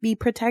be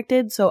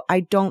protected. So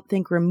I don't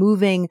think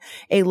removing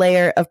a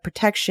layer of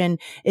protection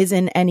is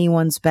in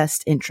anyone's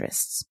best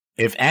interests.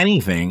 If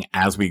anything,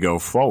 as we go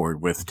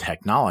forward with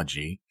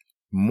technology,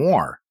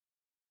 more.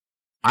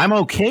 I'm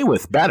okay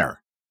with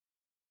better,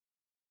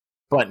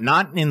 but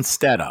not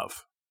instead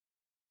of.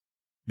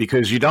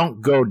 Because you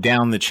don't go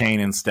down the chain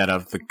instead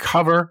of. The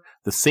cover,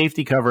 the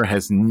safety cover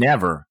has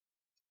never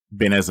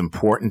been as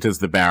important as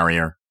the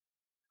barrier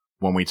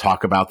when we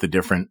talk about the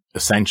different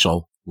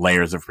essential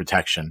layers of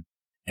protection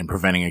and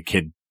preventing a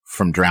kid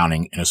from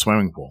drowning in a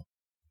swimming pool.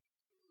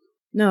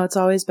 No, it's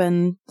always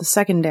been the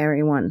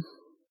secondary one.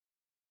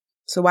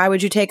 So why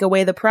would you take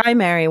away the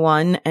primary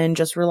one and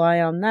just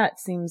rely on that?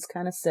 Seems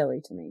kind of silly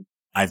to me.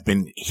 I've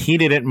been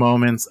heated at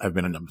moments. I've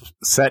been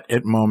upset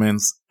at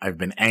moments. I've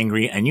been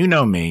angry. And you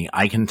know me,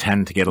 I can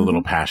tend to get a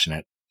little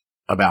passionate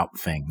about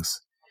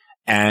things.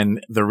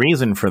 And the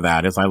reason for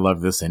that is I love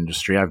this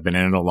industry. I've been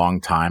in it a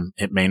long time.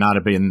 It may not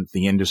have been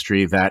the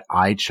industry that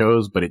I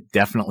chose, but it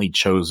definitely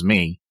chose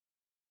me,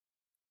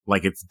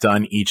 like it's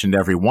done each and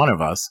every one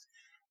of us.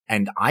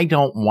 And I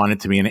don't want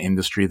it to be an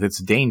industry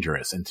that's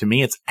dangerous. And to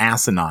me, it's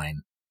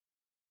asinine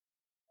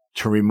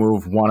to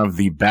remove one of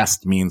the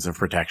best means of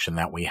protection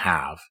that we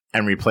have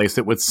and replace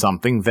it with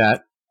something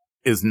that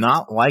is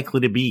not likely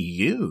to be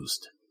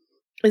used.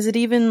 Is it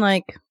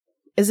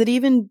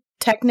even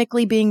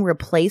technically being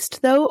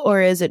replaced though?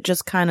 Or is it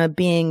just kind of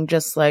being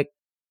just like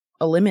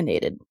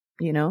eliminated,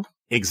 you know?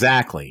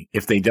 Exactly.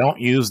 If they don't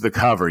use the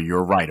cover,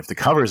 you're right. If the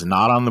cover is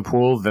not on the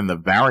pool, then the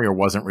barrier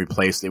wasn't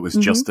replaced. It was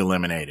just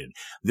eliminated.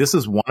 This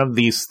is one of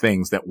these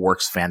things that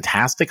works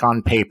fantastic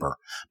on paper,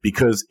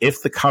 because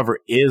if the cover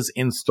is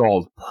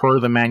installed per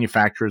the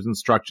manufacturer's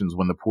instructions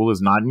when the pool is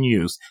not in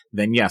use,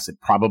 then yes, it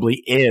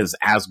probably is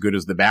as good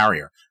as the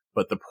barrier.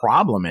 But the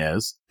problem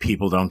is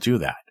people don't do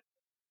that.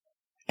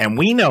 And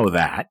we know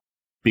that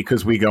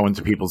because we go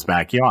into people's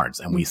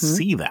backyards and we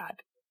see that.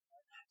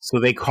 So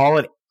they call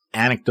it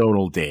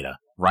anecdotal data,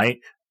 right?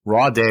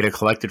 Raw data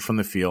collected from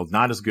the field,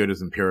 not as good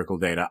as empirical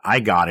data. I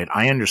got it.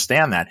 I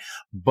understand that.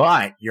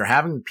 But you're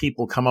having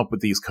people come up with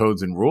these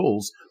codes and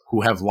rules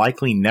who have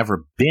likely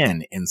never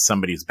been in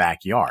somebody's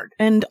backyard.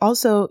 And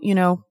also, you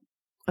know,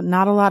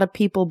 not a lot of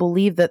people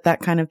believe that that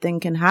kind of thing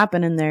can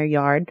happen in their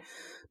yard.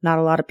 Not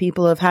a lot of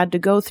people have had to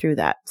go through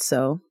that.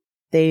 So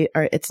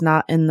it's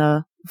not in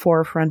the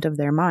forefront of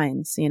their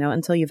minds, you know,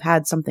 until you've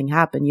had something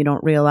happen, you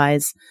don't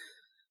realize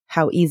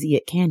how easy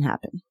it can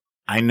happen.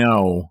 I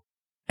know,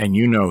 and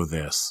you know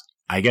this,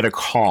 I get a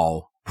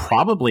call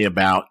probably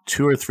about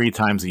 2 or 3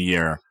 times a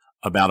year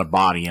about a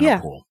body in a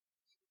pool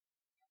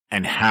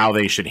and how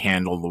they should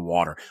handle the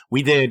water.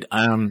 We did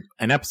an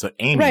episode,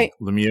 Amy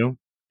Lemieux.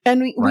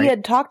 And we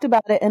had talked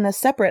about it in a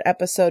separate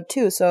episode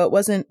too, so it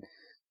wasn't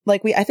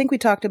like I think we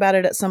talked about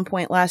it at some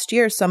point last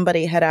year.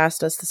 Somebody had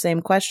asked us the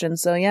same question,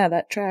 so yeah,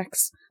 that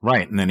tracks.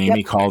 Right, and then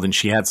Amy called and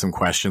she had some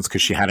questions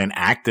because she had an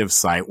active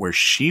site where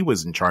she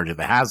was in charge of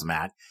the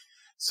hazmat.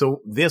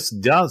 So this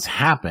does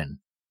happen.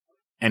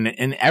 And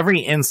in every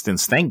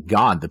instance, thank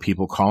God the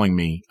people calling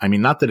me, I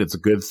mean, not that it's a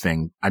good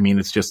thing. I mean,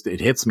 it's just, it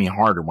hits me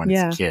harder when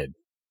it's a kid.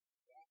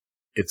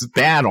 It's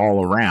bad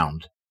all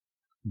around.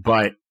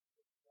 But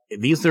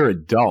these are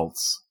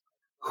adults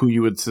who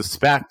you would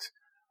suspect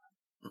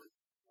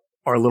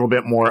are a little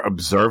bit more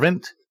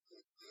observant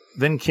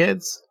than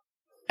kids.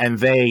 And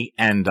they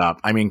end up,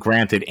 I mean,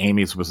 granted,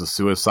 Amy's was a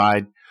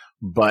suicide,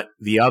 but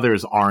the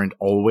others aren't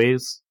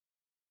always.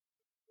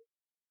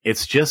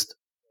 It's just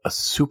a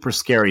super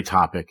scary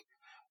topic.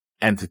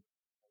 And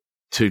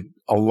to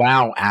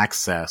allow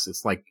access,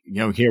 it's like,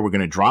 you know, here, we're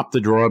going to drop the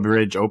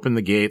drawbridge, open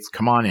the gates,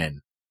 come on in.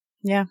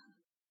 Yeah.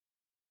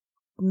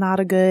 Not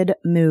a good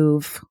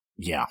move.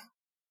 Yeah.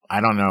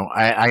 I don't know.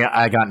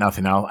 I got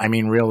nothing else. I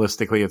mean,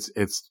 realistically,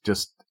 it's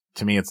just,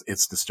 to me,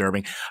 it's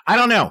disturbing. I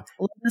don't know.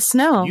 Let us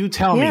know. You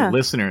tell me,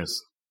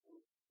 listeners.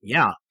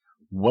 Yeah.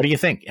 What do you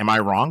think? Am I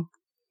wrong?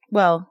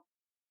 Well,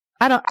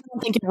 I don't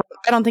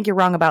think you're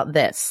wrong about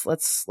this.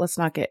 Let's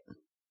not get.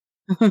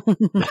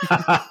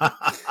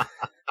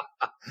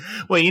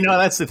 Well, you know,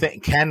 that's the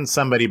thing. Can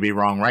somebody be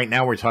wrong? Right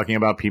now we're talking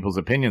about people's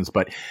opinions,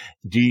 but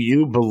do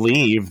you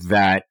believe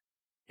that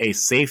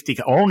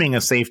owning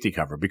a safety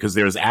cover, because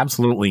there's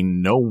absolutely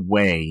no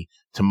way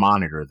to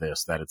monitor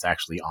this, that it's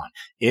actually on.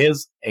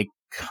 Is a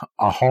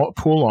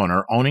pool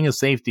owner owning a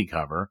safety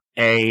cover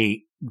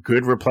a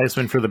good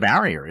replacement for the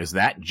barrier? Is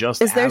that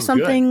just Is there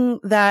something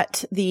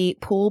that the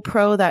pool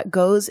pro that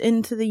goes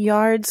into the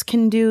yards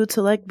can do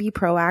to like be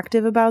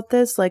proactive about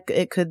this? Like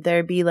could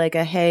there be like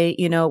a, hey,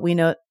 we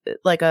know,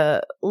 like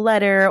a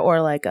letter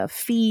or like a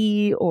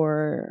fee,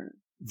 or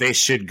they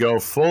should go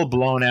full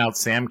blown out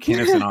Sam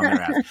Kinison on their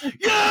ass.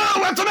 Yo,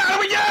 what's the matter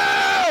with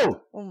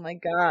you? Oh my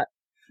God.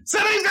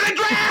 Somebody's gonna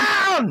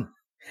drown!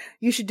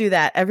 You should do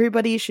that.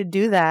 Everybody should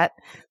do that.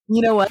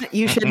 You know what?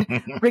 You should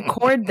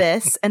record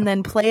this and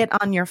then play it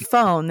on your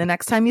phone. The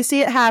next time you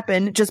see it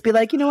happen, just be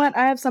like, you know what?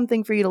 I have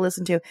something for you to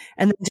listen to.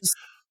 And then just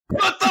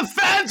put the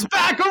fence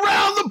back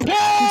around the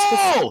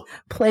pool!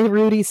 Play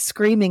Rudy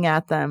screaming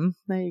at them.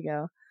 There you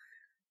go.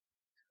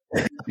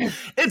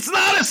 It's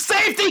not a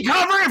safety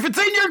cover if it's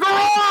in your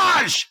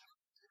garage!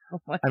 Oh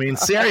I mean,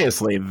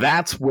 seriously,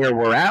 that's where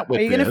we're at with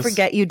this. Are you going to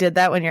forget you did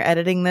that when you're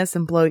editing this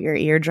and blow your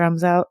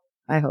eardrums out?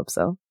 I hope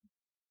so.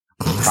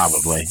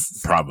 Probably.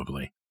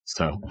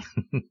 So,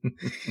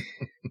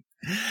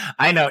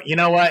 I know. You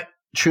know what?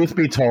 Truth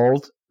be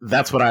told,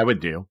 that's what I would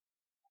do.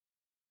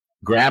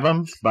 Grab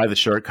him by the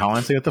shirt collar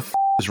and say, "What the f***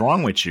 is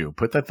wrong with you?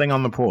 Put that thing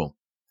on the pool."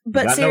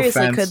 But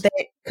seriously, no fence.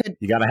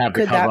 You got to have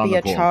the cover on the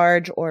pool. Could that be a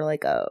charge or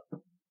like a?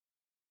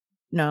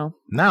 No.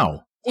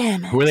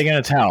 Damn it. Who are they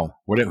going to tell?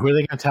 Who are they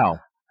going to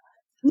tell?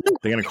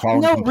 They're going to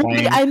call and complain?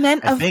 Really, I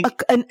meant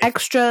an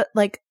extra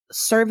like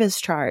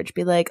service charge.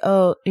 Be like,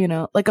 oh,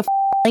 like a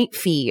late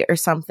fee or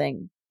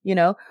something.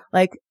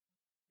 Like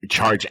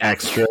charge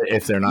extra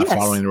if they're not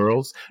following the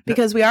rules,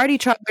 because we already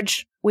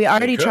charge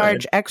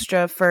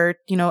extra for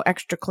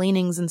extra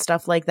cleanings and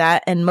stuff like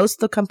that. And most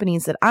of the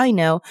companies that I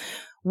know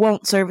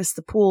won't service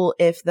the pool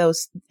if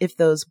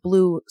those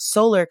blue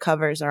solar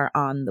covers are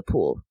on the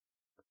pool,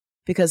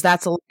 because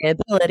that's a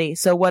liability.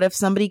 So what if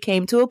somebody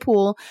came to a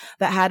pool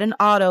that had an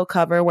auto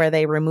cover where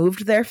they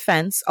removed their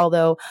fence?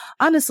 Although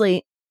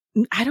honestly,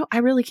 I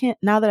really can't,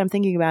 now that I'm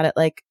thinking about it,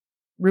 like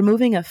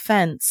removing a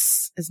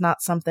fence is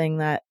not something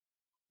that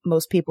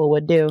most people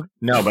would do.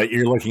 No, but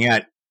you're looking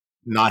at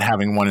not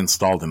having one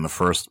installed in the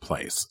first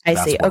place. I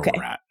see. Okay.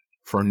 We're at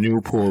for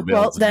new pool builds.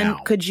 Well, then now.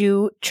 Could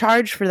you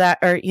charge for that,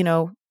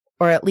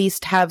 or at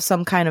least have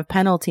some kind of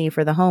penalty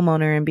for the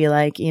homeowner and be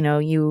like,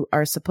 you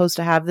are supposed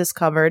to have this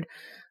covered,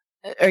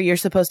 or you're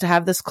supposed to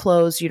have this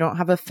closed. You don't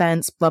have a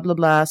fence, blah, blah,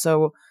 blah.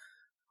 So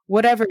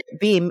whatever it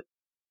be,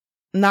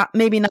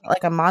 maybe not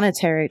like a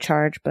monetary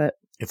charge, but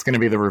it's going to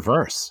be the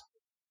reverse.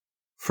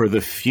 For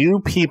the few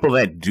people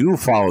that do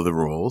follow the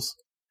rules,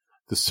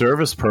 the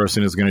service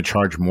person is going to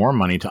charge more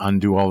money to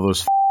undo all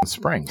those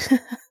springs.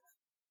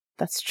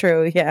 That's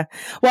true. Yeah.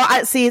 Well,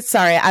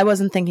 I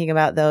wasn't thinking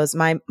about those.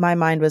 My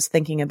mind was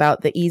thinking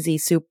about the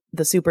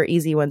the super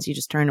easy ones you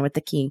just turn with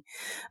the key.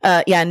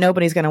 Yeah.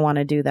 Nobody's going to want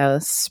to do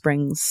those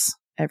springs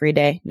every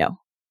day. No.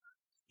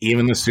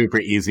 Even the super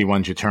easy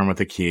ones you turn with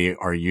the key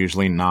are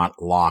usually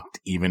not locked,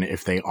 even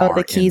if they are. Oh,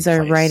 the keys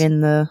are right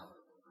in the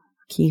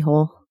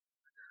keyhole.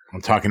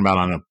 I'm talking about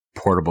on a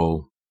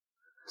portable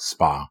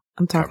spa.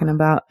 I'm talking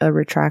about a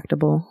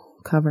retractable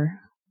cover.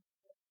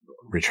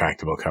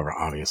 Retractable cover,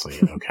 obviously.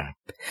 Okay.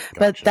 Gotcha.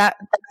 But that's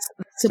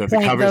the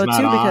point, though,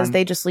 too, because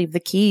they just leave the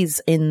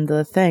keys in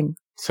the thing.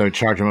 So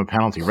charge them a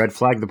penalty. Red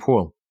flag the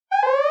pool.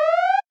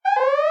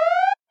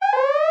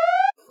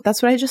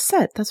 That's what I just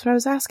said. That's what I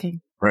was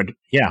asking.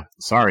 Yeah.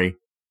 Sorry.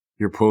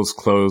 Your pool's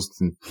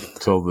closed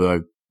until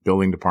the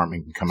building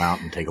department can come out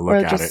and take a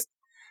look at it.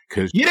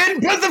 Because you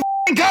didn't put the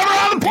cover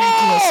on the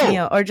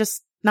pool! Or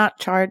just not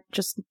charge.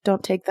 Just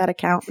don't take that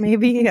account,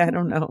 maybe. I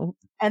don't know.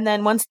 And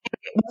then once they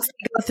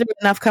go through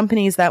enough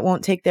companies that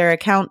won't take their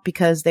account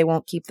because they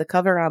won't keep the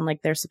cover on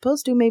like they're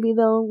supposed to, maybe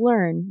they'll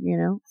learn,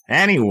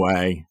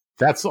 Anyway,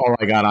 that's all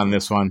I got on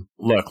this one.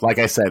 Look, like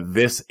I said,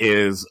 this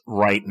is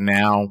right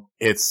now,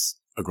 it's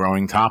a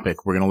growing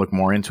topic. We're going to look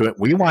more into it.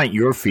 We want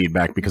your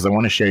feedback because I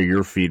want to share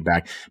your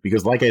feedback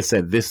because, like I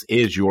said, this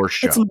is your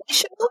show. It's my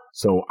show.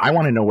 So I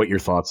want to know what your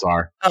thoughts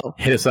are. Oh.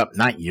 Hit us up,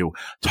 not you.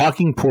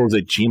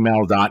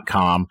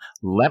 talkingpools@gmail.com.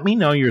 Let me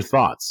know your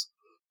thoughts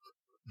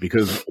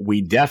because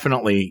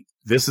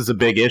this is a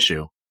big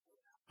issue.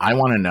 I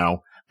want to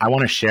know. I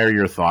want to share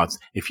your thoughts.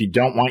 If you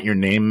don't want your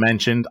name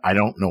mentioned, I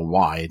don't know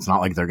why. It's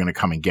not like they're going to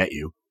come and get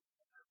you.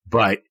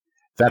 But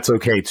that's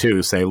okay,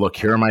 too. Say, look,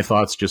 here are my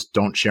thoughts. Just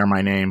don't share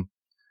my name.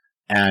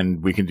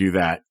 And we can do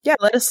that. Yeah,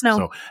 let us know.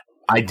 So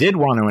I did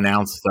want to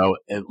announce, though,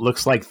 it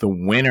looks like the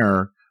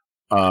winner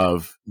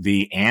of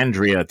the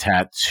Andrea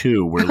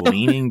tattoo, we're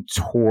leaning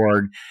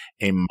toward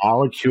a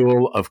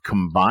molecule of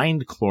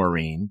combined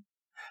chlorine,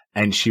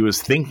 and she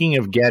was thinking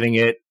of getting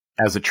it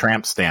as a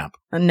tramp stamp.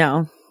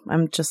 No,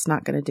 I'm just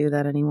not going to do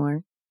that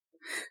anymore.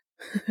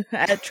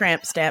 A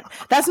tramp stamp.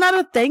 That's not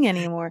a thing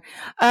anymore.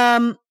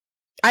 I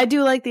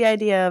do like the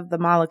idea of the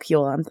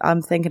molecule.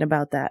 I'm thinking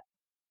about that.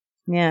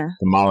 Yeah.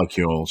 The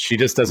molecule. She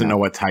just doesn't know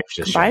what type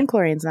just Combined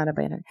chlorine's not a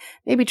bad idea.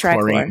 Maybe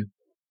trichlor.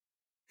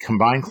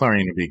 Combined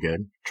chlorine would be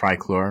good.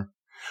 Trichlor.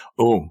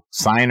 Oh,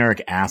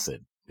 cyanuric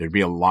acid. There'd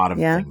be a lot of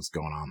things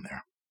going on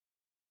there.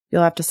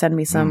 You'll have to send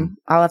me some.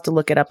 I'll have to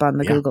look it up on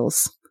the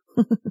Googles.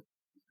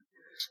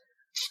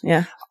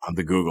 Yeah. On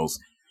the Googles.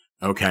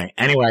 Okay.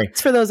 Anyway.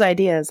 It's for those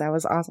ideas. That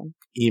was awesome.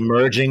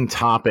 Emerging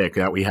topic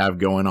that we have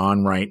going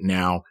on right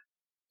now.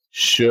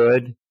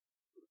 Should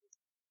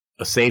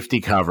a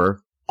safety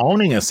cover,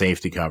 owning a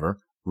safety cover,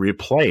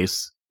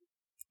 replace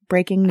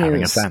breaking news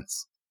having a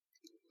fence?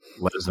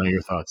 Let us know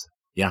your thoughts.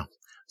 Yeah.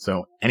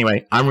 So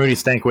anyway, I'm Rudy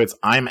Stankiewicz.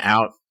 I'm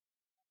out,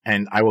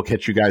 and I will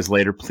catch you guys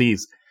later.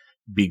 Please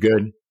be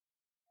good.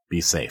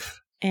 Be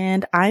safe.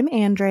 And I'm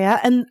Andrea.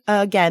 And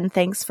again,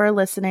 thanks for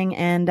listening.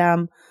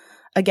 And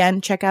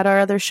again, check out our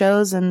other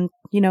shows, and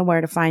you know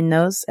where to find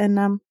those.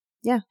 And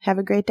yeah, have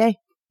a great day.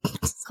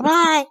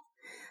 Bye.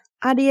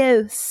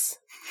 Adios.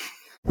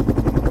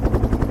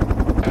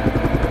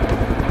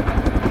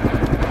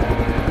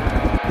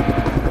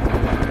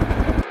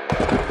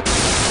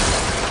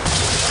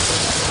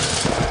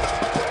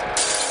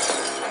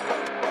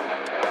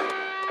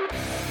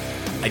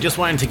 I just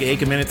wanted to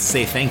take a minute to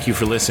say thank you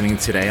for listening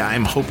today.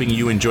 I'm hoping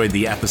you enjoyed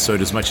the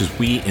episode as much as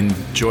we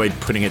enjoyed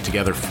putting it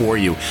together for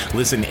you.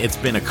 Listen, it's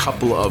been a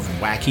couple of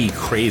wacky,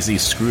 crazy,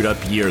 screwed up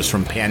years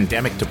from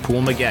pandemic to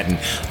Poolmageddon.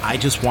 I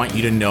just want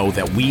you to know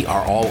that we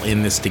are all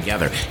in this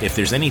together. If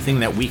there's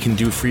anything that we can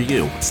do for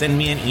you, send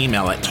me an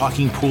email at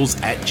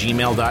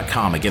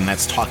talkingpools@gmail.com. Again,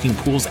 that's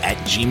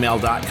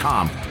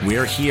talkingpools@gmail.com.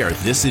 We're here.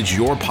 This is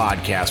your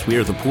podcast. We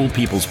are the Pool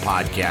People's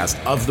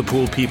podcast, of the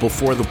Pool People,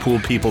 for the Pool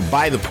People,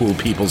 by the Pool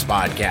People's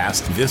podcast.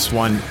 This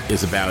one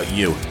is about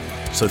you.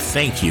 So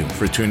thank you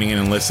for tuning in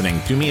and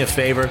listening. Do me a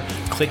favor,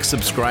 click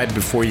subscribe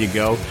before you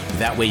go.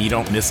 That way you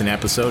don't miss an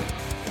episode.